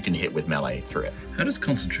Force you can hit with melee through it. How does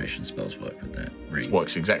concentration spells work with that ring? It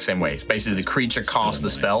works the exact same way. It's basically the creature casts the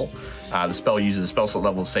spell. The spell uses a spell slot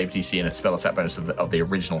level of save DC and a spell attack bonus of the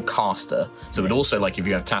original caster. So it would also, like if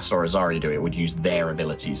you have Tassel or Azari do it, would use their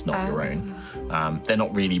abilities, not your own. They're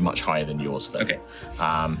not really much higher than yours, though. Okay.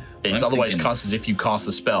 It's I'm otherwise thinking- cast as if you cast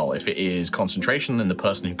the spell. If it is concentration, then the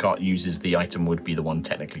person who uses the item would be the one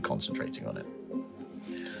technically concentrating on it.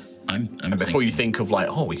 I'm And before thinking- you think of like,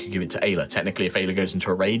 oh, we could give it to Ayla. Technically, if Ayla goes into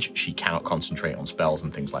a rage, she cannot concentrate on spells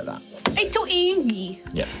and things like that. I'm too angry.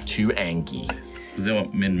 Yeah, too angry.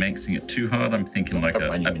 Without min-maxing it too hard, I'm thinking like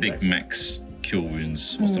I a need big min-max. max cure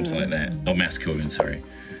wounds or something like that. Or mass cure wounds, sorry.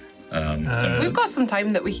 We've got some time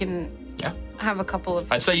that we can Yeah. have a couple of.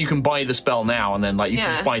 I'd say you can buy the spell now, and then like you can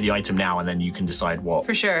Yeah. just buy the item now, and then you can decide what.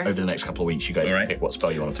 For sure. Over the next couple of weeks, you guys All can right. pick what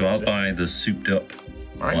spell you want to So put I'll into it. buy the souped up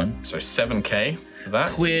All right. one. So 7k for that.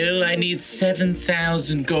 Quill, I need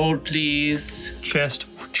 7,000 gold, please. Chest.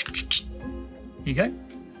 Here you go.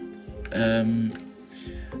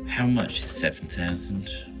 How much is 7,000?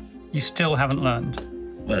 You still haven't learned.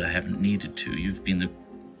 Well, I haven't needed to. You've been the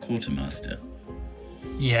quartermaster.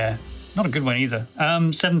 Yeah, not a good one either.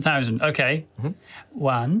 7,000. Okay.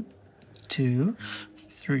 1, 2,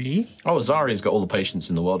 3. Oh, Zaria's got all the patience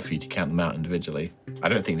in the world for you to count them out individually. I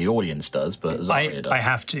don't think the audience does, but Zaria does. I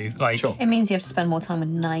have to. Like, Sure. It means you have to spend more time with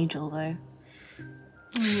Nigel, though.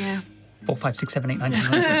 Yeah. 4, 5, 6, 7, 8, 9,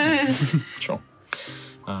 10, 11. Sure.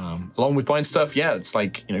 Along with buying stuff, yeah, it's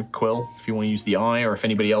like, Quill, if you want to use the eye, or if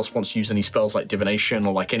anybody else wants to use any spells like divination,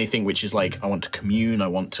 or like anything which is like, I want to commune, I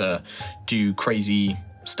want to do crazy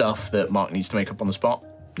stuff that Mark needs to make up on the spot,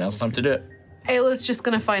 now's the time to do it. Ayla's just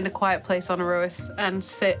gonna find a quiet place on Aerois and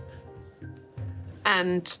sit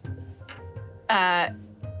and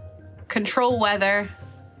control weather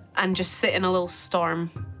and just sit in a little storm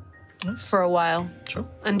for a while Sure.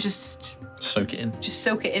 and just Soak it in.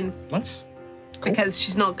 soak it in Nice. because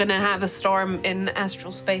she's not gonna have a storm in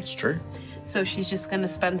astral space. It's true. So she's just gonna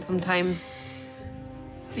spend some time,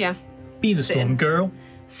 Be the storm girl.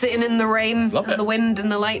 sitting in the rain Love and it. the wind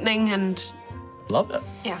and the lightning and Love it.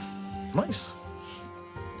 yeah. Nice.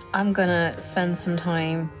 I'm gonna spend some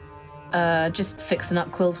time just fixing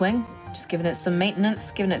up Quill's wing, just giving it some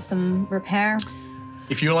maintenance, giving it some repair.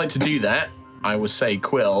 If you would like to do that, I would say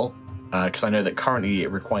Quill, because I know that currently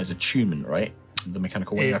it requires attunement, right? The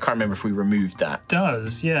mechanical wing. It- I can't remember if we removed that.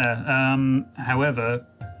 Does, yeah. However,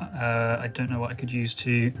 I don't know what I could use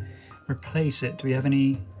to replace it. Do we have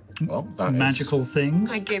any Well, that magical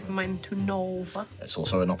things? I gave mine to Nova. It's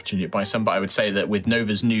also an opportunity to buy some, but I would say that with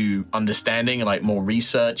Nova's new understanding and like more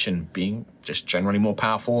research and being just generally more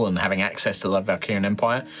powerful and having access to the Valkyrian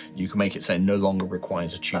Empire, you can make it so it no longer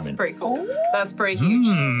requires That's attunement. pretty cool. That's pretty huge.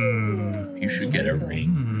 You should get a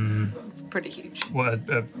ring. It's pretty huge. What,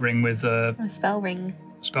 a ring with a A spell ring,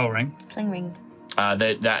 spell ring? sling ring.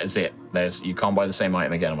 That is it. You can't buy the same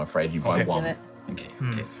item again, I'm afraid. You buy Okay. one. Do it. Okay,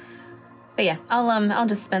 okay. But yeah, I'll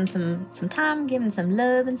just spend some time giving some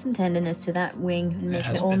love and some tenderness to that wing and making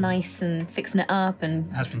has it all been. nice and fixing it up and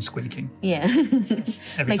It has been squeaking. yeah,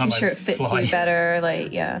 Every making time sure I it fits fly. you better.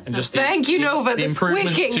 Like yeah, And just Thank you, Nova. the The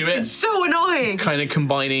improvements squeaking's to been it. so annoying. Kind of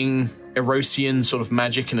combining Erosian sort of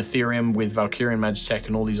magic and Ethereum with Valkyrian Magitech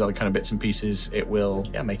and all these other kind of bits and pieces, it will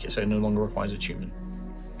make it so it no longer requires attunement.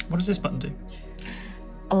 What does this button do?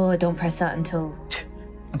 oh, don't press that until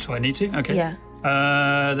Until I need to? Okay. yeah.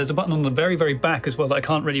 There's a button on the very, very back as well that I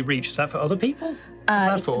can't really reach. Is that for other people? What's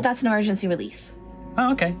that for? That's an emergency release.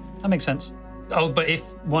 Oh, okay. That makes sense. Oh, but if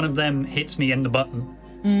one of them hits me in the button.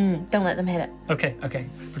 Don't let them hit it. Okay.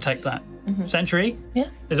 Protect that. Sentry, Yeah.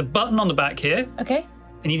 there's a button on the back here. Okay.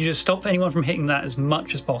 I need you to stop anyone from hitting that as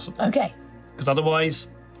much as possible. Okay. Because otherwise,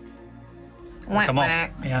 Whack, come off.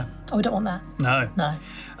 whack. Yeah. Oh, we don't want that. No. No.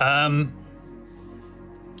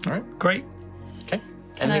 All right. Great. Okay.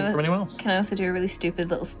 Anything I- from anyone else? Can I also do a really stupid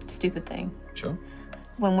thing? Sure.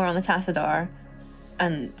 When we're on the Tassadar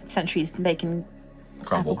and Sentry's making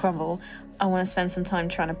Crumble. apple crumble, I want to spend some time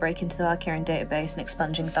trying to break into the Valkyrian database and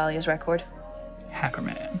expunging Thalia's record. Hacker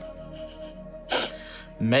man.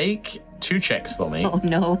 Make 2 checks for me. Oh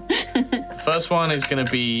no. First one is going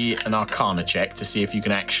to be an Arcana check to see if you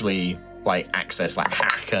can actually like access, like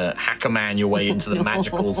hack a man your way into the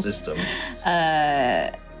magical system.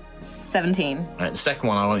 17. All right, the second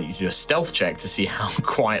one, I want you to do a stealth check to see how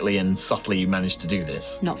quietly and subtly you manage to do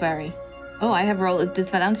this. Not very. Oh, I have rolled a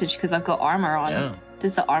disadvantage because I've got armor on. Yeah.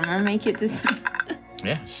 Does the armor make it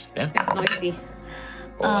Yes, yeah. It's noisy.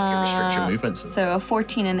 Or like it restricts your movements. So a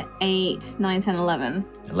 14 and 8, 9, 10, 11.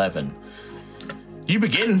 11. You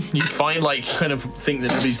begin. You find, like, kind of think that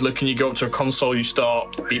nobody's looking. You go up to a console. You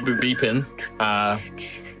start beep, boop, beeping.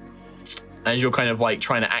 As you're kind of, like,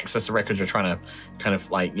 trying to access the records, you're trying to kind of,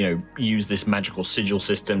 like, you know, use this magical sigil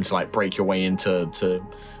system to, like, break your way into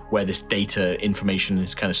where this data information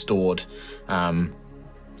is kind of stored.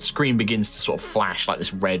 Screen begins to sort of flash, like,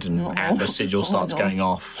 this red and amber sigil starts going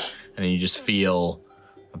off. And then you just feel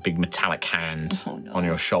a big metallic hand on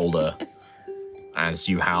your shoulder. As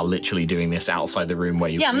you are literally doing this outside the room where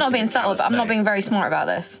you... Yeah, I'm not being subtle, but I'm not being very smart about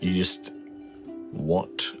this. You just...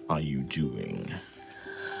 What are you doing?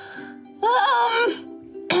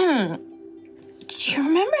 Do you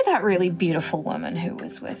remember that really beautiful woman who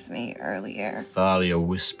was with me earlier? Thalia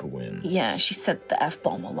Whisperwind. Yeah, she said the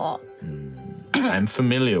F-bomb a lot. I'm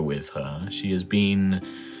familiar with her. She has been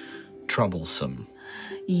troublesome.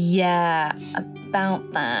 Yeah,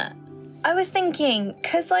 about that. I was thinking,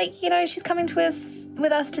 because, like, you know, she's coming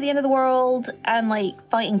with us to the end of the world and, like,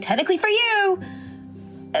 fighting technically for you,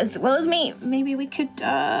 as well as me. Maybe we could,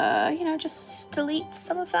 you know, just delete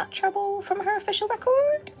some of that trouble from her official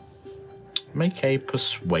record? Make a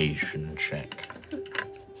persuasion check.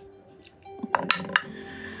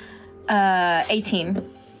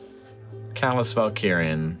 18. Callus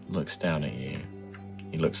Valkyrian looks down at you.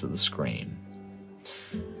 He looks at the screen.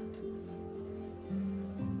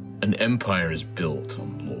 An empire is built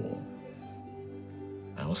on law.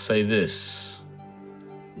 I will say this.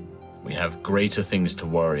 We have greater things to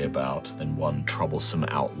worry about than one troublesome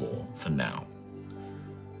outlaw for now.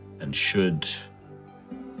 And should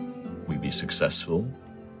we be successful,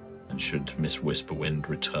 and should Miss Whisperwind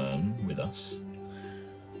return with us,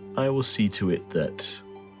 I will see to it that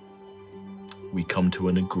we come to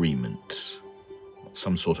an agreement,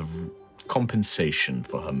 some sort of compensation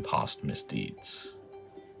for her past misdeeds.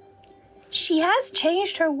 She has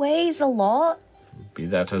changed her ways a lot. Be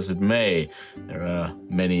that as it may, there are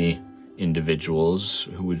many individuals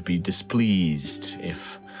who would be displeased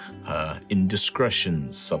if her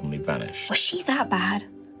indiscretions suddenly vanished. Was she that bad?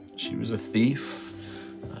 She was a thief,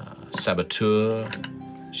 saboteur.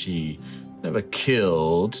 She never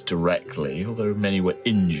killed directly, although many were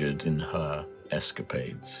injured in her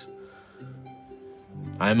escapades.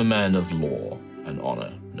 I am a man of law and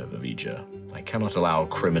honor, Novavija. I cannot allow a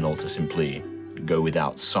criminal to simply go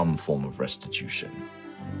without some form of restitution.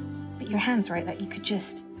 But your hand's right, that you could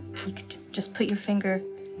just put your finger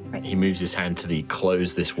right. He moves his hand to the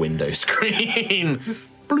close this window screen.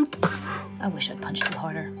 Bloop. I wish I'd punched you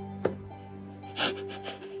harder.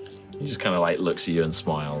 He just kind of like looks at you and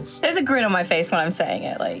smiles. There's a grin on my face when I'm saying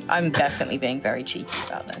it. Like, I'm definitely being very cheeky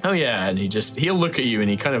about this. Oh yeah, and he'll look at you and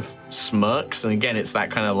he kind of smirks, and again, it's that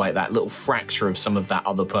kind of like that little fracture of some of that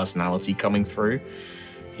other personality coming through.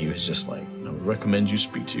 He was just like, I would recommend you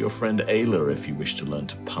speak to your friend Ayla if you wish to learn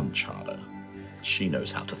to punch harder. She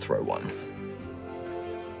knows how to throw one.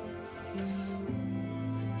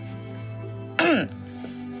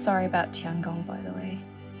 Sorry about Tiangong, by the way.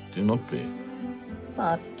 Do not be. Well,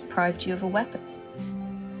 I've deprived you of a weapon.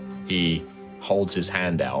 He holds his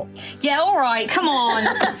hand out. Yeah, all right, come on.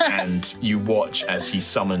 And you watch as he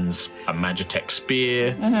summons a Magitech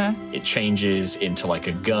spear. Mm-hmm. It changes into like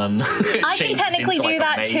a gun. I can technically do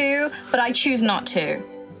that too, but I choose not to.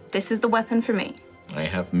 This is the weapon for me. I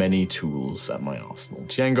have many tools at my arsenal.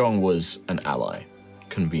 Tiangong was an ally.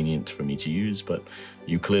 Convenient for me to use, but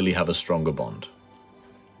you clearly have a stronger bond.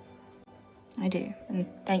 I do, and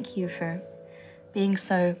thank you for being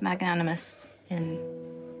so magnanimous in...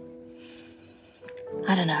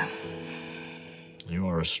 I don't know. You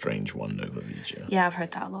are a strange one, Novavija. Yeah, I've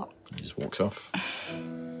heard that a lot. He just walks off.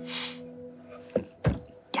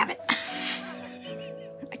 Damn it.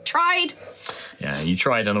 I tried. Yeah, you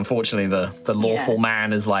tried, and unfortunately the lawful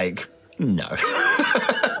man is like, no.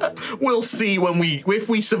 We'll see if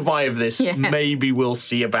we survive this, maybe we'll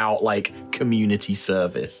see about like community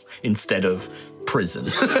service instead of prison.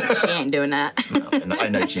 She ain't doing that. No, I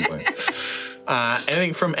know she won't.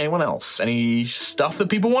 Anything from anyone else? Any stuff that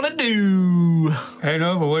people want to do? Hey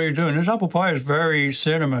Nova, what are you doing? This apple pie is very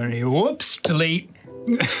cinnamony. Whoops, delete.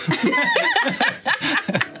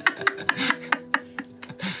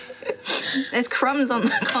 There's crumbs on the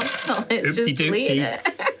console. It's just deleted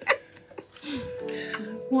it.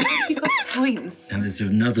 Why have you got points? And there's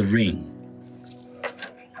another ring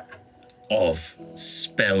of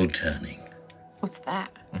spell turning. What's that?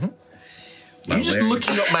 Well, You're just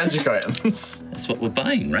looking up magic items. That's what we're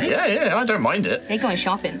buying, right? Yeah, I don't mind it. They're going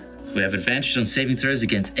shopping. We have advantage on saving throws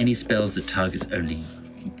against any spells that targets only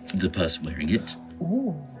the person wearing it.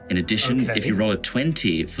 Ooh. In addition, Okay. if you roll a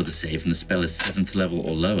 20 for the save and the spell is 7th level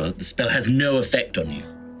or lower, the spell has no effect on you.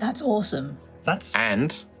 That's awesome. That's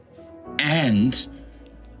And And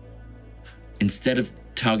instead of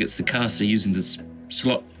targets the caster using the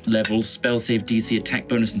slot level, spell save DC, attack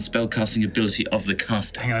bonus, and spell casting ability of the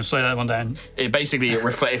caster. hang on, slow that one down. it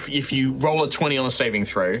reflects if you roll a 20 on a saving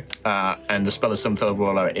throw and the spell is 7th level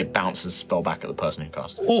or lower, it bounces the spell back at the person who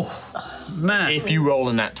cast it. Oh, man. If you roll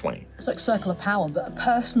a nat 20. It's like Circle of Power, but a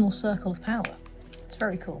personal Circle of Power. It's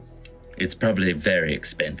very cool. It's probably very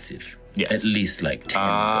expensive. Yes. At least like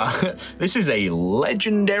 10. This is a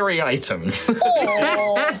legendary item.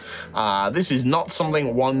 This is not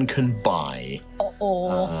something one can buy.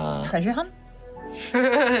 Or treasure hunt?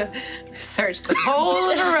 Search the whole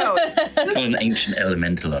of Aerois. Call an ancient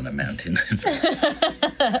elemental on a mountain.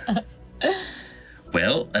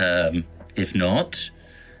 Well, if not,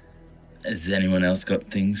 has anyone else got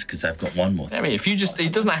things? Because I've got one more thing. I mean, if you just,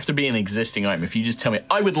 it doesn't have to be an existing item. If you just tell me,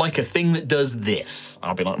 I would like a thing that does this,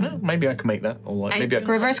 I'll be like, no, maybe I can make that. Or like, maybe I can.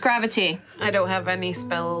 Reverse gravity. I don't have any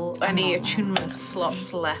attunement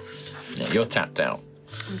slots left. Yeah, you're tapped out.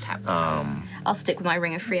 I'm tapped. I'll stick with my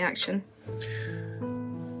ring of free action.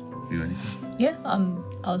 You anything? Yeah,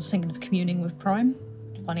 I was thinking of communing with Prime,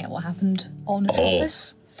 finding out what happened on the Oh.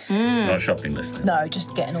 office. Not a shopping list then. No,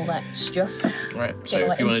 just getting all that stuff. Right, so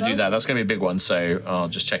Yeah, if you want to info. do that, that's going to be a big one. So I'll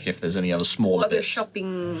just check if there's any other smaller Other bits.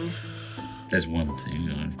 shopping. There's one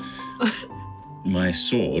thing. My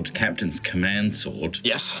sword, Captain's Command Sword.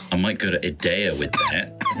 Yes. I might go to Idea with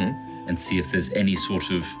that and see if there's any sort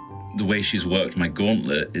of... The way she's worked my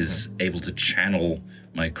gauntlet is able to channel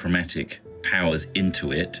my chromatic powers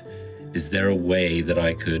into it. Is there a way that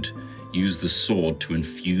I could use the sword to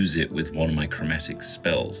infuse it with one of my chromatic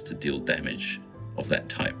spells to deal damage of that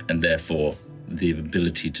type, and therefore the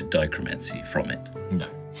ability to dichromancy from it?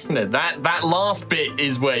 No, that last bit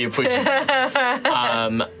is where you're pushing.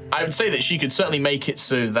 I would say that she could certainly make it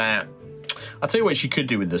so that... I'll tell you what she could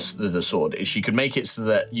do with the sword, is she could make it so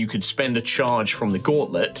that you could spend a charge from the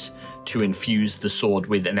gauntlet to infuse the sword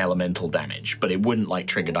with an elemental damage, but it wouldn't like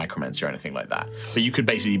trigger dichromancy or anything like that. But you could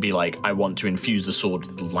basically be like, I want to infuse the sword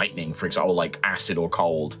with lightning, for example, like acid or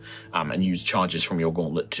cold, and use charges from your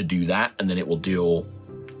gauntlet to do that, and then it will deal,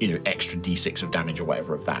 extra d6 of damage or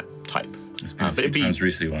whatever of that type. It's been a few times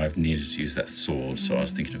recently when I've needed to use that sword, so I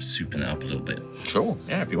was thinking of souping it up a little bit. Sure,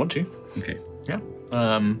 yeah, if you want to. Okay. Yeah.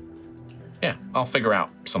 Yeah, I'll figure out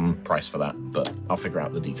some price for that, but I'll figure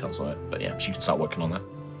out the details on it. But yeah, she can start working on that.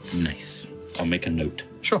 Nice. I'll make a note.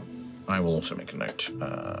 Sure. I will also make a note.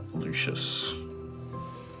 Lucius.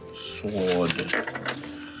 Sword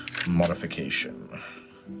modification.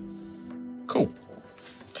 Cool.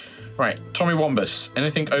 Right, Tommy Wombus.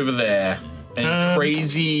 Anything over there? Any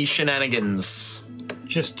crazy shenanigans?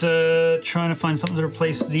 Just trying to find something to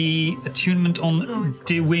replace the attunement on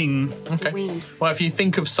DeWing. Okay. Wing. Well, if you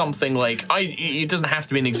think of something like, it doesn't have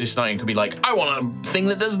to be an existing item. It could be like, I want a thing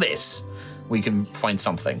that does this. We can find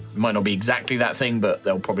something. It might not be exactly that thing, but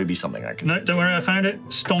there'll probably be something I can. No, don't worry, I found it.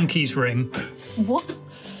 Stonky's ring. What?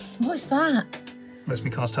 What's that? Lets me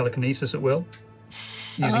cast telekinesis at will,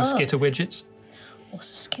 using skitter widgets.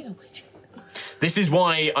 What's a skitter widget? This is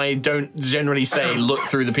why I don't generally say look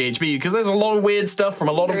through the PHP, because there's a lot of weird stuff from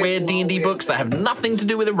a lot of There is weird a lot of D&D weird books that have nothing to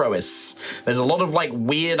do with Aerois. There's a lot of like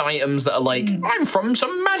weird items that are like, I'm from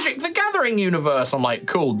some Magic the Gathering universe. I'm like,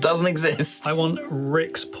 cool, doesn't exist. I want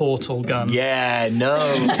Rick's portal gun. Yeah, no.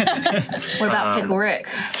 What about Pickle Rick?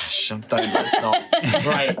 Let's not.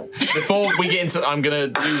 Right, before we get into, I'm gonna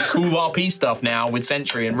do cool RP stuff now with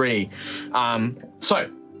Sentry and Ree. So,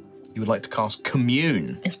 you would like to cast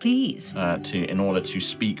Commune Yes, please. in order to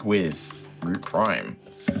speak with Root Prime.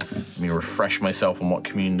 Let me refresh myself on what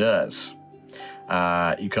Commune does.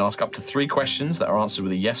 You can ask up to 3 questions that are answered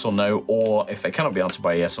with a yes or no, or if they cannot be answered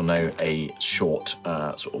by a yes or no, a short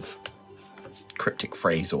sort of cryptic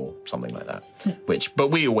phrase or something like that. But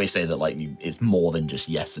we always say that like it's more than just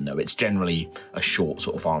yes and no. It's generally a short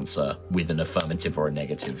sort of answer with an affirmative or a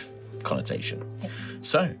negative connotation.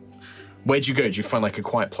 So, where'd you go? Did you find like a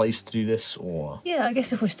quiet place to do this, or? Yeah, I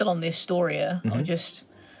guess if we're still on the Astoria, I'll just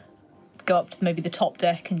go up to maybe the top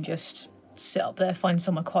deck and just sit up there, find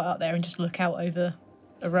somewhere quiet up there and just look out over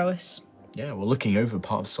Aerois. Yeah, well, looking over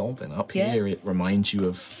part of Solvin. Up Yeah. here, it reminds you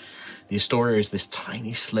of the Astoria is this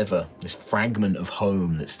tiny sliver, this fragment of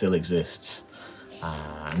home that still exists.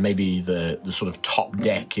 And maybe the sort of top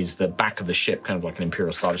deck is the back of the ship, kind of like an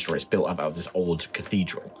Imperial Star Destroyer. It's built out of this old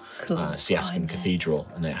cathedral, Cool. Siaskan Cathedral,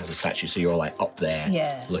 and it has a statue. So you're like up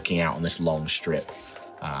there, looking out on this long strip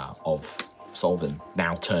of Solvin,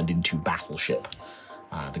 now turned into battleship.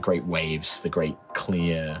 The great waves, the great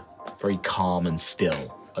clear, very calm and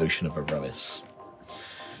still ocean of Aerois.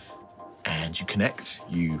 And you connect.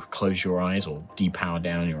 You close your eyes or depower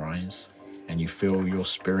down your eyes. And you feel your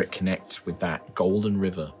spirit connect with that golden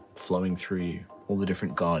river flowing through you, all the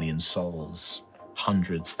different guardian souls,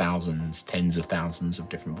 hundreds, thousands, tens of thousands of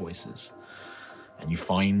different voices. And you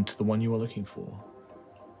find the one you are looking for.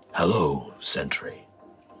 Hello, Sentry.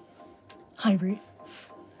 Hi, Root.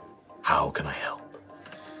 How can I help?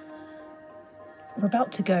 We're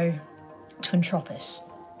about to go to Entropis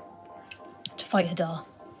to fight Hadar.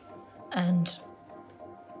 And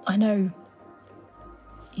I know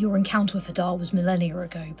your encounter with Hadar was millennia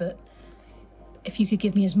ago, but if you could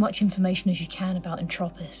give me as much information as you can about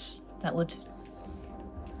Entropis, that would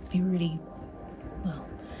be really, well,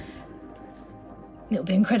 it would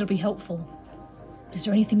be incredibly helpful. Is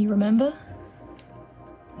there anything you remember?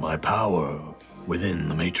 My power within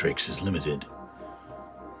the Matrix is limited.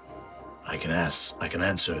 I can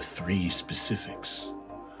answer 3 specifics.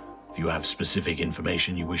 If you have specific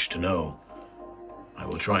information you wish to know, I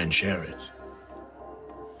will try and share it.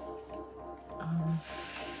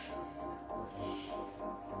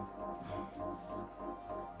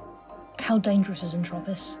 How dangerous is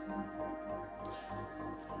Entropis?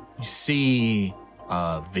 You see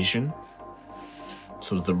vision,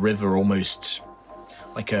 sort of the river almost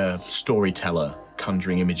like a storyteller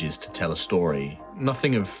conjuring images to tell a story.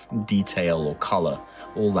 Nothing of detail or color,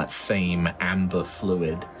 all that same amber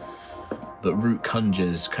fluid. But Root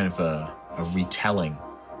conjures kind of a retelling.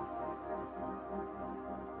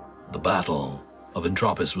 The battle of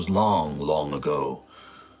Entropis was long, long ago.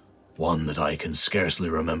 One that I can scarcely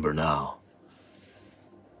remember now.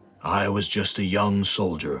 I was just a young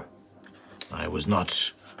soldier. I was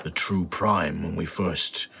not the true prime when we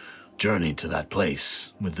first journeyed to that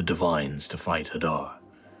place with the Divines to fight Hadar.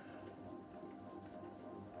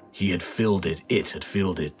 It had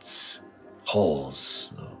filled its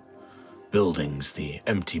halls, the buildings, the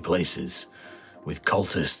empty places, with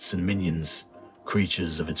cultists and minions,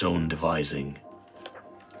 creatures of its own devising.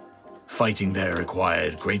 Fighting there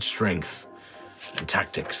required great strength and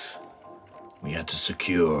tactics. We had to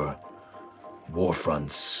secure war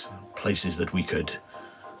fronts, places that we could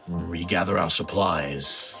regather our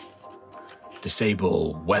supplies,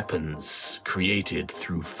 disable weapons created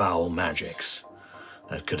through foul magics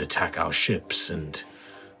that could attack our ships and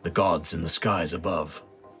the gods in the skies above.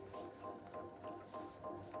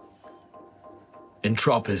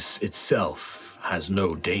 Entropis itself has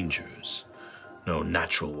no dangers, no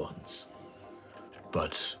natural ones.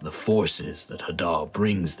 But the forces that Hadar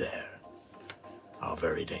brings there are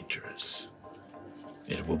very dangerous.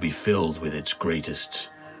 It will be filled with its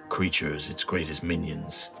greatest creatures, its greatest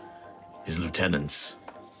minions, his lieutenants.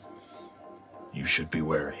 You should be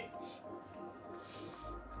wary.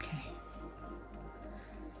 Okay.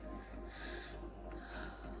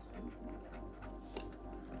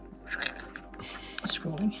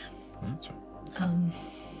 Scrolling. That's right.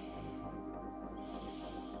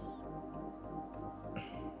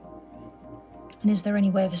 And is there any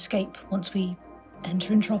way of escape once we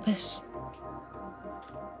enter Entropis?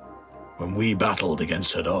 When we battled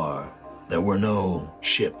against Hadar, there were no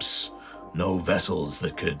ships, no vessels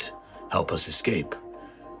that could help us escape.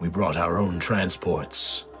 We brought our own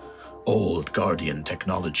transports, old Guardian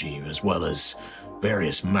technology, as well as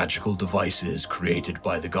various magical devices created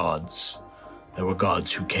by the gods. There were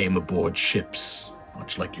gods who came aboard ships,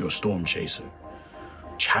 much like your storm chaser,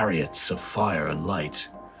 chariots of fire and light.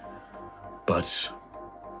 But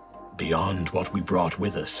beyond what we brought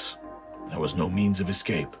with us, there was no means of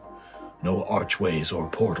escape, no archways or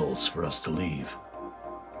portals for us to leave.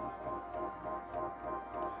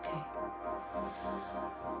 Okay.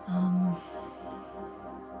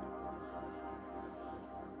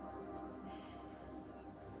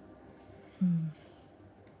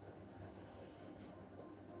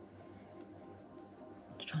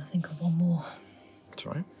 Just trying to think of one more. That's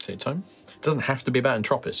all right. Take your time. It doesn't have to be about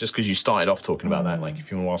Entropis, just because you started off talking about that. Like, if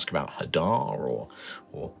you want to ask about Hadar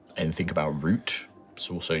or anything about Root, it's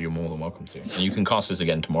also, you're more than welcome to. And you can cast this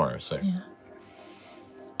again tomorrow, so. Yeah.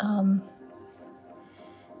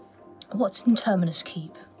 What's in Terminus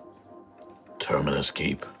Keep? Terminus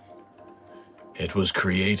Keep. It was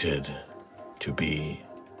created to be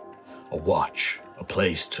a watch, a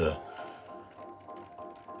place to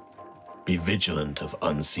be vigilant of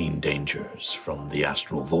unseen dangers from the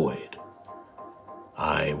astral void.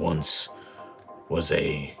 I once was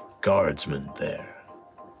a guardsman there.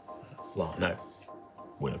 Well, no,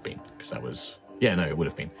 would have been, because that was... Yeah, no, it would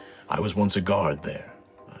have been. I was once a guard there,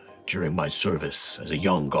 during my service as a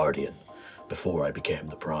young guardian, before I became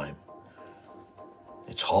the Prime.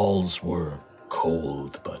 Its halls were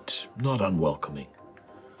cold, but not unwelcoming.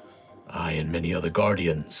 I and many other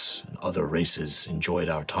guardians and other races enjoyed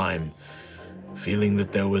our time, feeling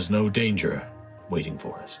that there was no danger waiting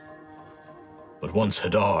for us. But once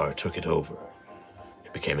Hadar took it over,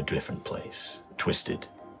 it became a different place, twisted,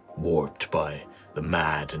 warped by the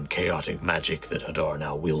mad and chaotic magic that Hadar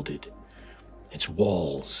now wielded. Its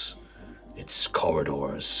walls, its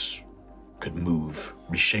corridors could move,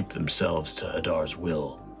 reshape themselves to Hadar's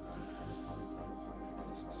will.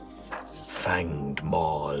 Fanged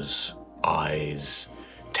maws, eyes,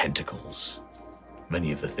 tentacles,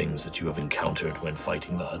 many of the things that you have encountered when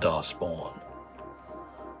fighting the Hadar spawn.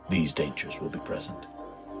 These dangers will be present.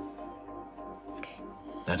 Okay.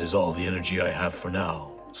 That is all the energy I have for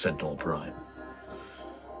now, Sentinel Prime.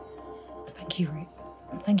 Thank you, Root.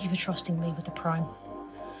 Thank you for trusting me with the Prime.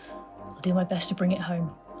 I'll do my best to bring it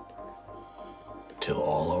home. Till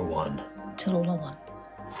all are one. Till all are one.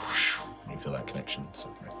 You feel that connection. So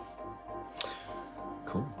great.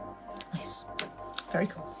 Cool. Nice. Very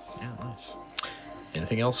cool. Yeah, nice.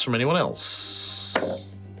 Anything else from anyone else?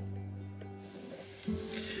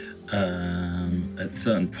 At a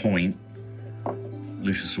certain point,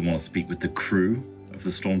 Lucius will want to speak with the crew of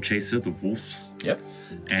the Storm Chaser, the Wolves. Yep.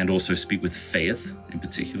 And also speak with Faith in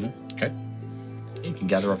particular. Okay. You can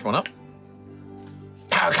gather everyone up.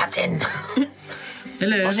 Power Captain!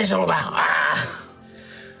 Hello. What's this all about?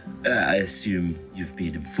 I assume you've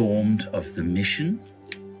been informed of the mission?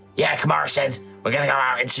 Yeah, Kamara said we're gonna go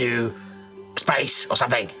out into space or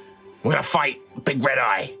something. We're gonna fight Big Red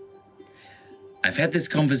Eye. I've had this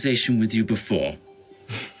conversation with you before,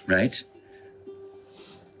 right?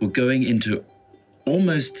 We're going into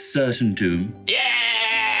almost certain doom.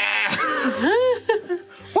 Yeah!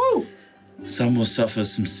 Woo! Some will suffer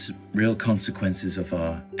some real consequences of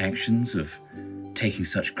our actions, of taking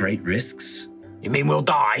such great risks. You mean we'll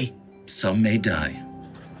die? Some may die.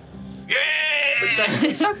 That's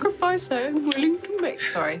a sacrifice I'm willing to make.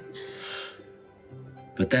 Sorry.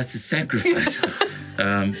 But that's a sacrifice.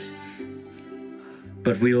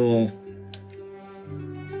 But we're all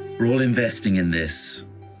investing in this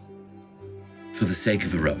for the sake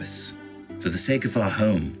of Aerois, for the sake of our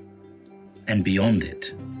home, and beyond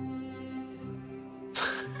it.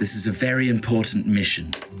 This is a very important mission.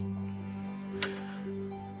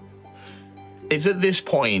 It's at this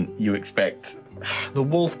point you expect the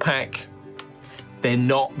wolf pack. They're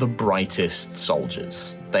not the brightest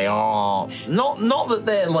soldiers. They are not that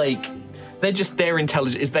they're like, they're just, their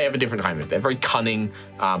intelligence is, they have a different kind of, they're very cunning,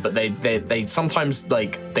 but they sometimes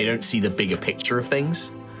like, they don't see the bigger picture of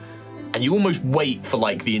things. And you almost wait for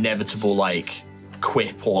like the inevitable like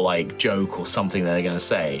quip or like joke or something that they're gonna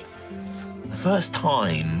say. The first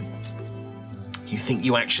time you think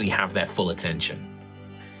you actually have their full attention.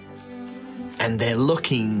 And they're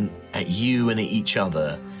looking at you and at each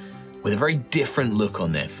other with a very different look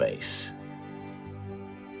on their face.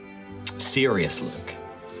 Serious look.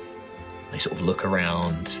 They sort of look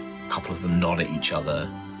around, a couple of them nod at each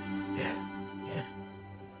other. Yeah.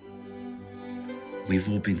 We've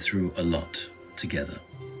all been through a lot together.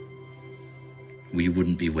 We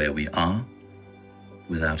wouldn't be where we are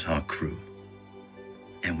without our crew.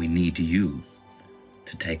 And we need you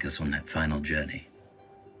to take us on that final journey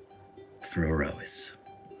for Aerois.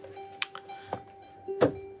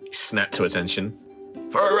 Snap to attention.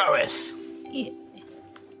 For Aerois! Yeah.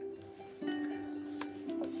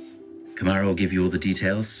 Kamara will give you all the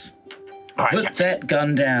details. All right, Put that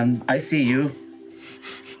gun down. I see you.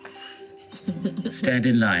 Stand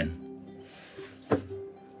in line.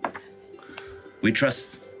 We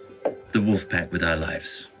trust the wolf pack with our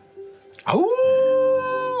lives.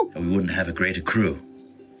 Oh! And we wouldn't have a greater crew.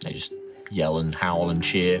 They just yell and howl and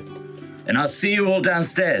cheer. And I'll see you all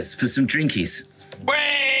downstairs for some drinkies.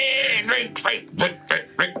 Drink.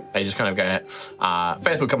 They just kind of go,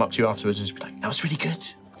 Faith will come up to you afterwards and just be like, that was really good.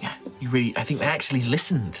 Yeah, I think they actually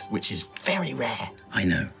listened, which is very rare. I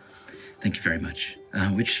know. Thank you very much.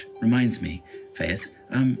 Which reminds me, Faith,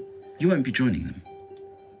 you won't be joining them.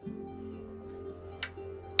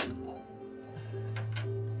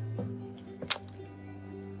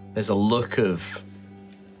 There's a look of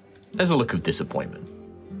disappointment.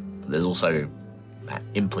 But there's also that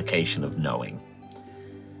implication of knowing.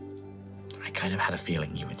 I kind of had a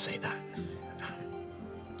feeling you would say that.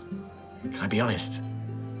 Can I be honest?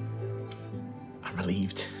 I'm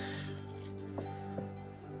relieved.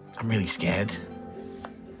 I'm really scared.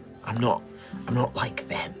 I'm not like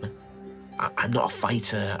them. I'm not a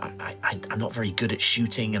fighter. I'm not very good at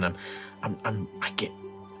shooting, and I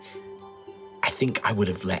think I would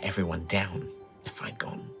have let everyone down if I'd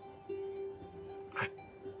gone.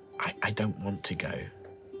 I don't want to go.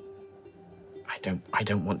 I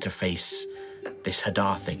don't want to face this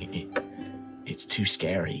Hadar thing. It's too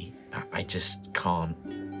scary. I just can't.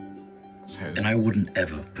 So. And I wouldn't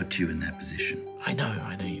ever put you in that position. I know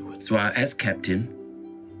you would. So as captain,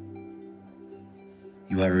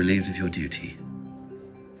 you are relieved of your duty.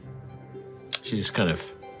 She just kind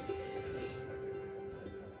of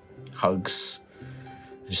hugs,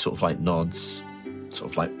 just sort of like nods, sort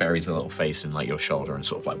of like buries a little face in like your shoulder and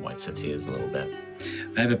sort of like wipes her tears a little bit.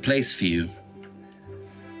 I have a place for you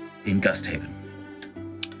in Gusthaven.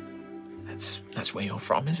 That's where you're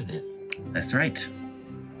from, isn't it? That's right.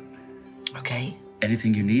 Okay.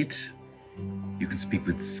 Anything you need, you can speak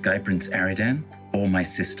with Sky Prince Aridan or my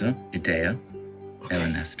sister, Idea,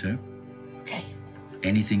 Elenasto. Okay.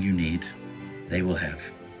 Anything you need, they will have.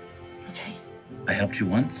 Okay. I helped you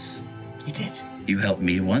once. You did. You helped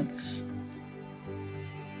me once.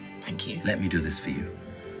 Thank you. Let me do this for you.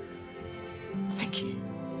 Thank you.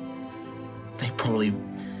 They probably...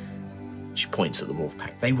 She points at the wolf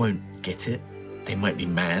pack. They won't get it. They might be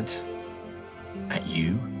mad at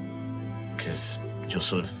you because you're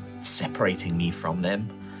sort of separating me from them.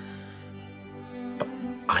 But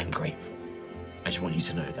I'm grateful. I just want you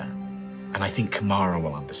to know that. And I think Kamara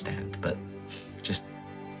will understand, but just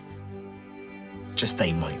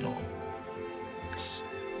they might not. That's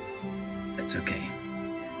okay.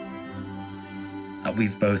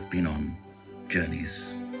 We've both been on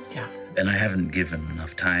journeys. Yeah. And I haven't given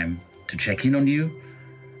enough time to check in on you.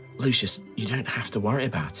 Lucius, you don't have to worry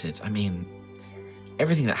about it. I mean,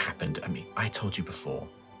 everything that happened, I told you before,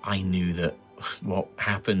 I knew that what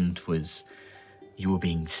happened was you were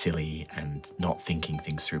being silly and not thinking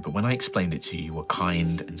things through. But when I explained it to you, you were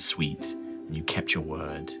kind and sweet, and you kept your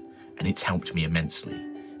word, and it's helped me immensely.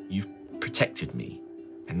 You've protected me,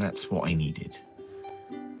 and that's what I needed.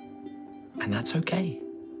 And that's okay.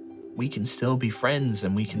 We can still be friends,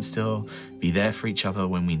 and we can still be there for each other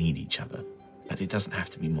when we need each other. But it doesn't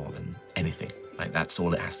have to be more than anything. Like, that's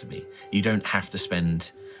all it has to be. You don't have to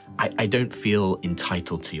spend... I don't feel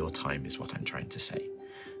entitled to your time, is what I'm trying to say.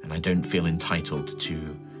 And I don't feel entitled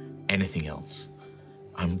to anything else.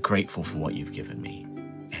 I'm grateful for what you've given me.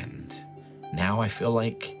 And now I feel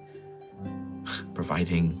like,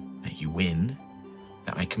 providing that you win,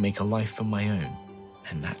 that I can make a life of my own.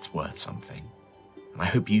 And that's worth something. And I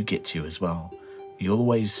hope you get to as well. You'll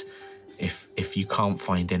always... If you can't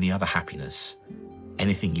find any other happiness,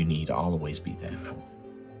 anything you need, I'll always be there for.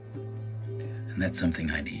 And that's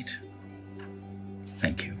something I need.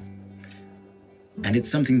 Thank you. And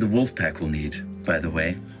it's something the Wolfpack will need, by the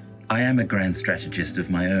way. I am a grand strategist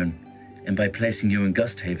of my own, and by placing you in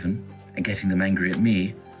Gusthaven and getting them angry at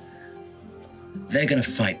me, they're gonna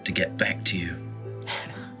fight to get back to you.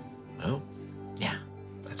 Well, yeah,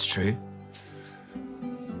 that's true.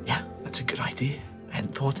 Yeah, that's a good idea. I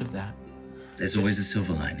hadn't thought of that. There's always a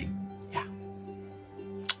silver lining. Yeah.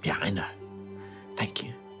 Yeah, I know. Thank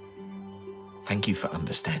you. Thank you for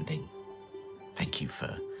understanding. Thank you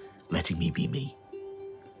for letting me be me.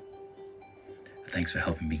 Thanks for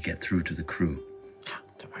helping me get through to the crew. Yeah,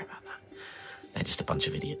 don't worry about that. They're just a bunch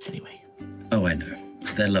of idiots anyway. Oh, I know.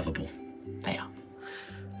 They're lovable. They are.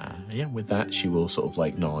 Yeah, with that, she will sort of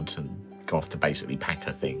like nod and go off to basically pack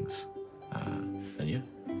her things. And yeah,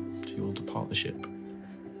 she will depart the ship.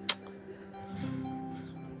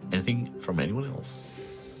 Anything from anyone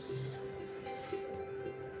else?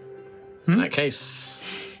 In that case,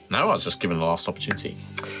 no, I was just given the last opportunity.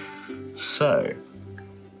 So,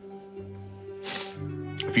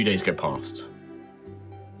 a few days go past.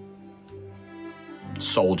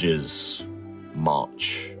 Soldiers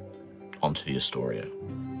march onto the Astoria.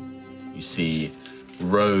 You see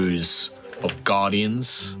rows of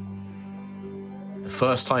guardians. The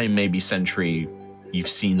first time, maybe century, you've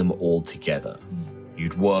seen them all together.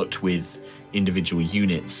 You'd worked with individual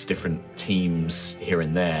units, different teams here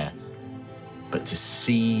and there, but to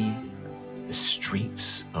see the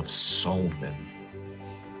streets of Solvin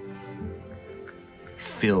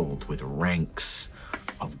filled with ranks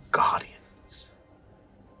of guardians,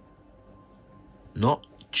 not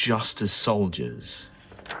just as soldiers,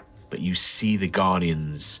 but you see the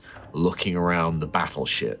guardians looking around the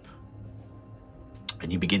battleship,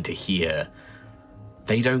 and you begin to hear,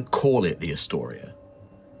 they don't call it the Astoria.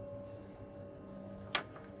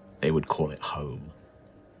 They would call it home.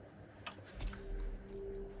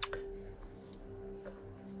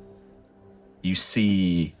 You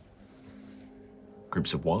see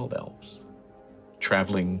groups of wild elves,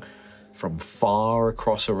 traveling from far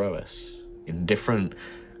across Aerois in different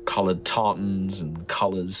coloured tartans and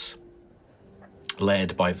colours,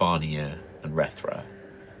 led by Varnier and Rethra,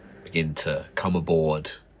 begin to come aboard,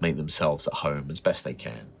 make themselves at home as best they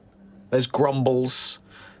can. There's grumbles,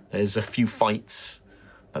 there's a few fights,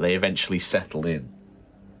 but they eventually settle in.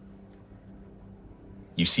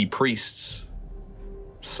 You see priests,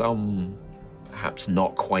 some perhaps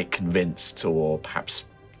not quite convinced or perhaps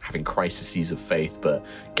having crises of faith, but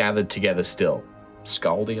gathered together still.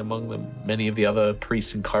 Scaldi among them, many of the other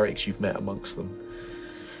priests and clerics you've met amongst them,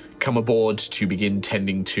 come aboard to begin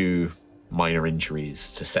tending to minor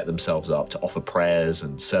injuries, to set themselves up, to offer prayers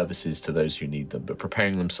and services to those who need them, but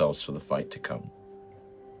preparing themselves for the fight to come.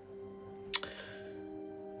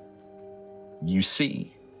 You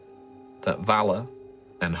see that valor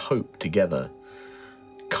and hope together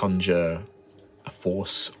conjure a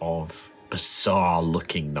force of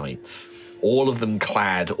bizarre-looking knights, all of them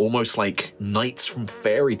clad almost like knights from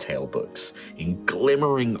fairy tale books, in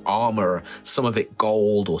glimmering armor, some of it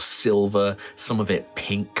gold or silver, some of it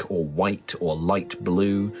pink or white or light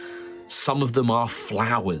blue. Some of them are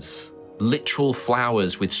flowers, literal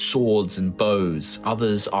flowers with swords and bows.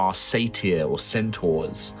 Others are satyr or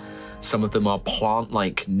centaurs. Some of them are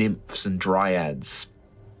plant-like nymphs and dryads.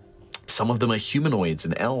 Some of them are humanoids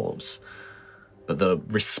and elves. But the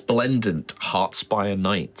resplendent Heartspire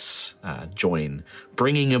Knights join,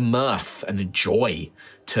 bringing a mirth and a joy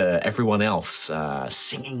to everyone else,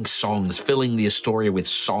 singing songs, filling the Astoria with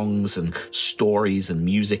songs and stories and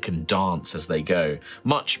music and dance as they go,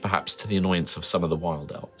 much perhaps to the annoyance of some of the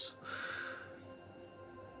wild elves.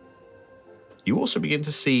 You also begin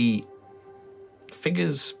to see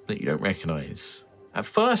figures that you don't recognize. At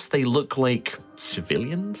first, they look like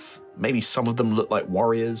civilians. Maybe some of them look like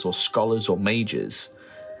warriors or scholars or mages.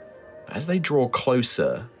 But as they draw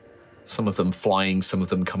closer, some of them flying, some of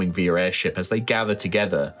them coming via airship, as they gather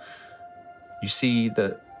together, you see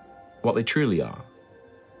that what they truly are.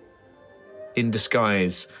 In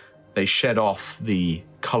disguise, they shed off the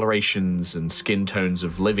colorations and skin tones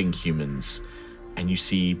of living humans, and you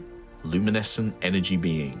see luminescent energy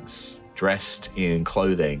beings dressed in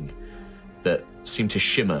clothing that seem to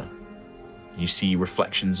shimmer. You see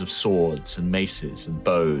reflections of swords and maces and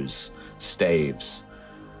bows, staves,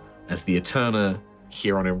 as the Eterna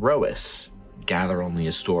here on Aerois gather on the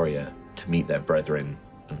Astoria to meet their brethren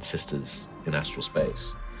and sisters in astral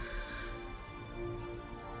space.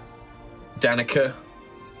 Danica,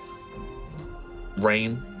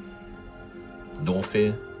 Rain,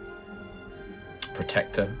 Norfir,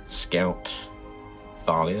 Protector, Scout,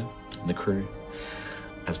 Thalia, and the crew,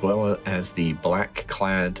 as well as the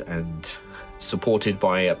black-clad and supported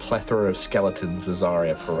by a plethora of skeletons,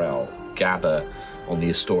 Azaria Perel, gather on the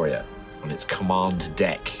Astoria, on its command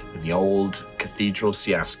deck in the old Cathedral of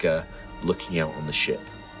Siaska, looking out on the ship.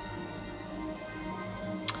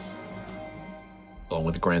 Along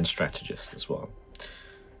with the Grand Strategist as well.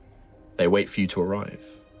 They wait for you to arrive.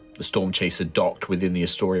 The Storm Chaser docked within the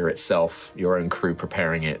Astoria itself, your own crew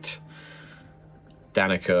preparing it.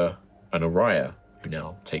 Danica and Aerois, who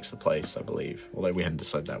now takes the place, I believe. Although we hadn't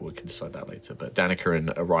decided that, we can decide that later. But Danica and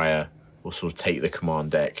Aerois will sort of take the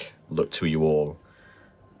command deck, look to you all.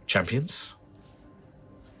 Champions,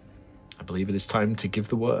 I believe it is time to give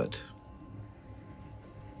the word.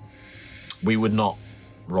 We would not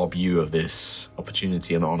rob you of this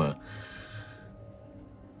opportunity and honor.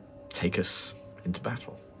 Take us into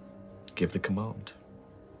battle. Give the command.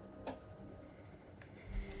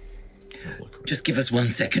 Just give us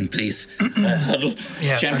 1 second, please. Huddle.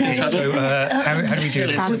 Yeah. Champions huddle. So how do we do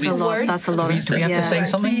this? That's a lot. That's a lot. Do we have to say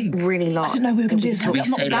something? Really lot. I didn't know we were going to do this. We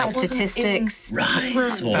say like Statistics,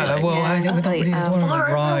 rise or like, Well, I don't really want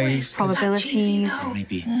to rise. probabilities.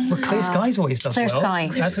 maybe. Well, Clear Skies always does Clear well.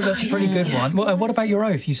 Skies. That's a pretty good one. What about your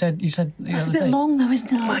oath? You said the It's a other bit day. long though,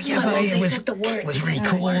 isn't it? Yeah, but it was really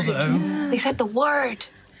cool though. They said the word.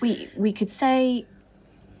 We could say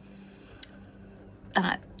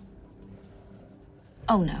that.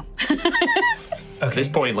 Oh no. At this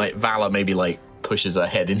point, like, Vala maybe, like, pushes her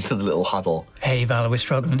head into the little huddle. Hey, Vala, we're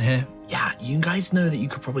struggling here. Yeah, you guys know that you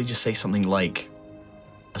could probably just say something like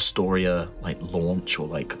Astoria, like, launch, or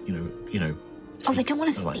like, you know. Oh, they don't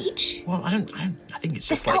want a like- speech? Well, I think it's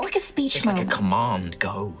just It's not like a speech just like a moment. command,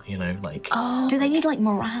 go, like. Oh. Do they need like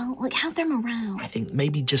morale? Like, how's their morale? I think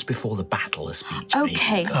maybe just before the battle, a speech.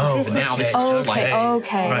 Okay, maybe. so this is now this is just like,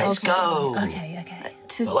 okay. let's go. Okay.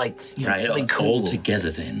 To- But, like, Right, something all cool.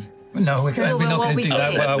 together then. No, we're not going to do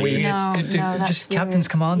that, are we? No, It's that's just captain's weird.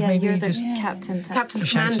 command, yeah, maybe. You're the Just captain. To Captain's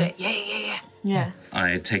Shout command it. it. Yeah. Yeah.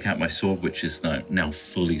 I take out my sword, which is now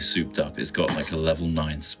fully souped up. It's got like a level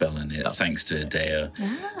 9 spell in it, thanks to Dea.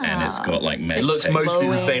 And it's got like It looks mostly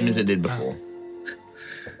the same as it did before.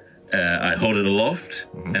 I hold it aloft,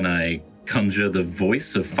 and I conjure the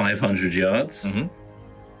voice of 500 yards.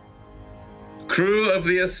 Crew of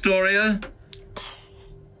the Astoria,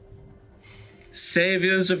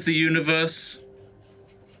 saviors of the universe,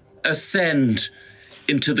 ascend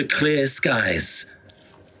into the clear skies.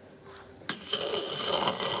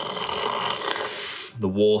 The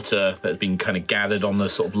water that's been kind of gathered on the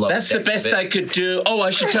sort of lower That's the deck best of it. I could do. Oh, I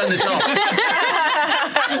should turn this off.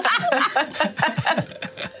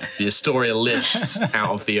 The Astoria lifts out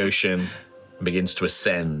of the ocean and begins to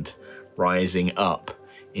ascend, rising up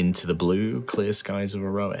into the blue, clear skies of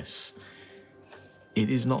Aerois. It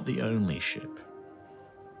is not the only ship.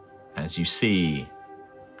 As you see,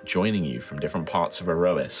 joining you from different parts of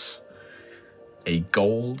Aerois, a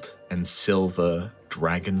gold and silver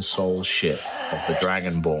dragon soul ship of the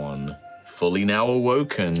Dragonborn, fully now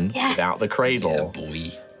awoken without the cradle.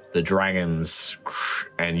 Boy. The dragons,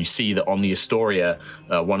 and you see that on the Astoria,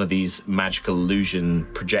 one of these magical illusion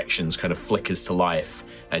projections kind of flickers to life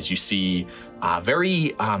as you see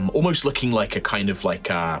very almost looking like a kind of like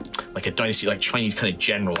a dynasty, like Chinese kind of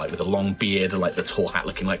general, like with a long beard and like the tall hat,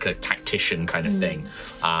 looking like a tactician kind of thing,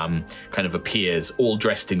 kind of appears, all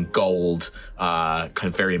dressed in gold, kind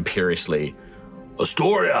of very imperiously.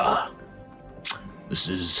 Astoria! This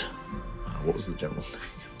is... what was the general's name?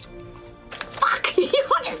 Fuck! You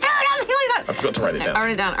just throw it at me like that! I forgot to write it down. I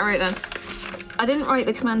wrote it down. I didn't write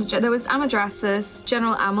the commander. There was Amadrasus,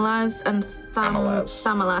 General Amalaz, and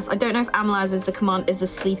Thamalas. I don't know if Amalaz is the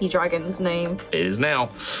sleepy dragon's name. It is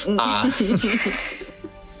now. I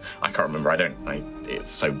can't remember.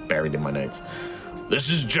 It's so buried in my notes.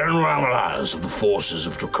 This is General Amalaz of the forces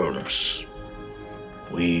of Draconis.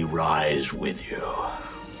 We rise with you.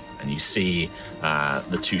 And you see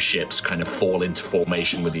the two ships kind of fall into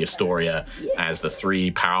formation with the Astoria as the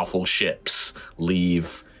three powerful ships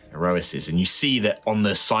leave Aerois. And you see that on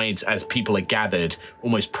the sides, as people are gathered,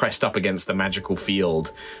 almost pressed up against the magical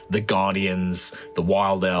field, the Guardians, the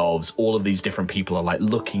Wild Elves, all of these different people are like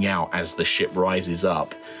looking out as the ship rises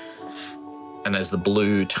up. And as the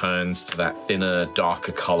blue turns to that thinner,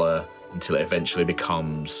 darker color until it eventually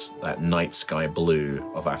becomes that night sky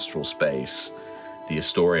blue of astral space, the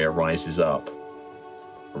Astoria rises up,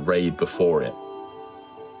 arrayed before it.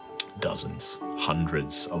 Dozens,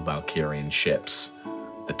 hundreds of Valkyrian ships,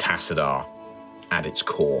 the Tassadar at its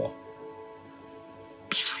core.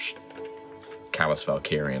 Callus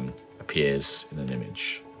Valkyrian appears in an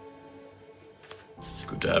image.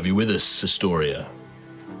 Good to have you with us, Astoria.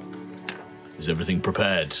 Is everything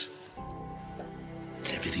prepared?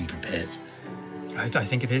 Is everything prepared? I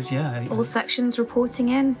think it is, yeah. All sections reporting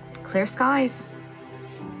in. Clear skies.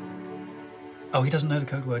 Oh, he doesn't know the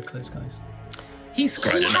code word, clear skies. He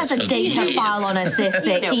has a data file on us this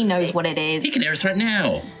thick. He knows what it is. He can hear us right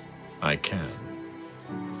now. I can.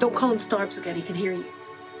 Don't call him Starbs again, he can hear you.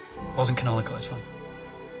 Wasn't canonical, it's fine.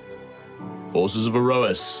 Forces of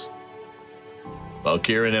Aerois,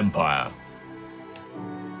 Valkyrian Empire.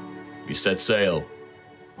 We set sail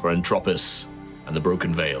for Entropis and the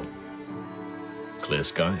Broken Veil. Clear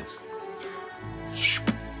skies.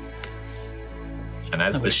 And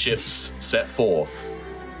as the ships set forth,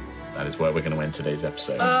 that is where we're going to end today's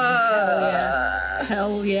episode.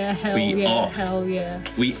 Hell yeah, hell We yeah, off. hell yeah.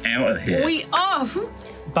 We out of here. We off!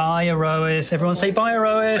 Bye, Aerois. Everyone say bye, I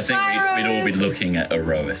Aerois. think we'd all be looking at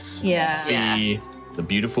Aerois. Yeah. See the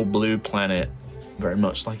beautiful blue planet, very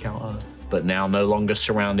much like our Earth, but now no longer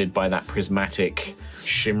surrounded by that prismatic,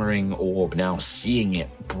 shimmering orb, now seeing it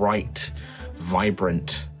bright,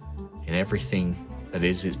 vibrant in everything that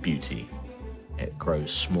is its beauty. It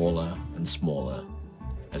grows smaller and smaller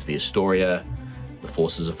as the Astoria, the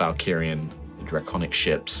forces of Valkyrian, the draconic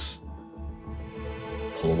ships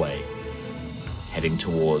pull away, heading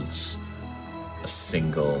towards a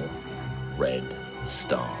single red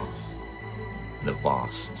star in the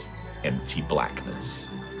vast, empty blackness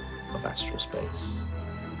of astral space.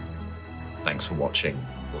 Thanks for watching.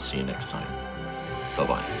 We'll see you next time.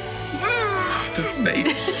 Bye-bye. To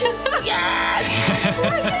space.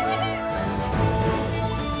 Yes!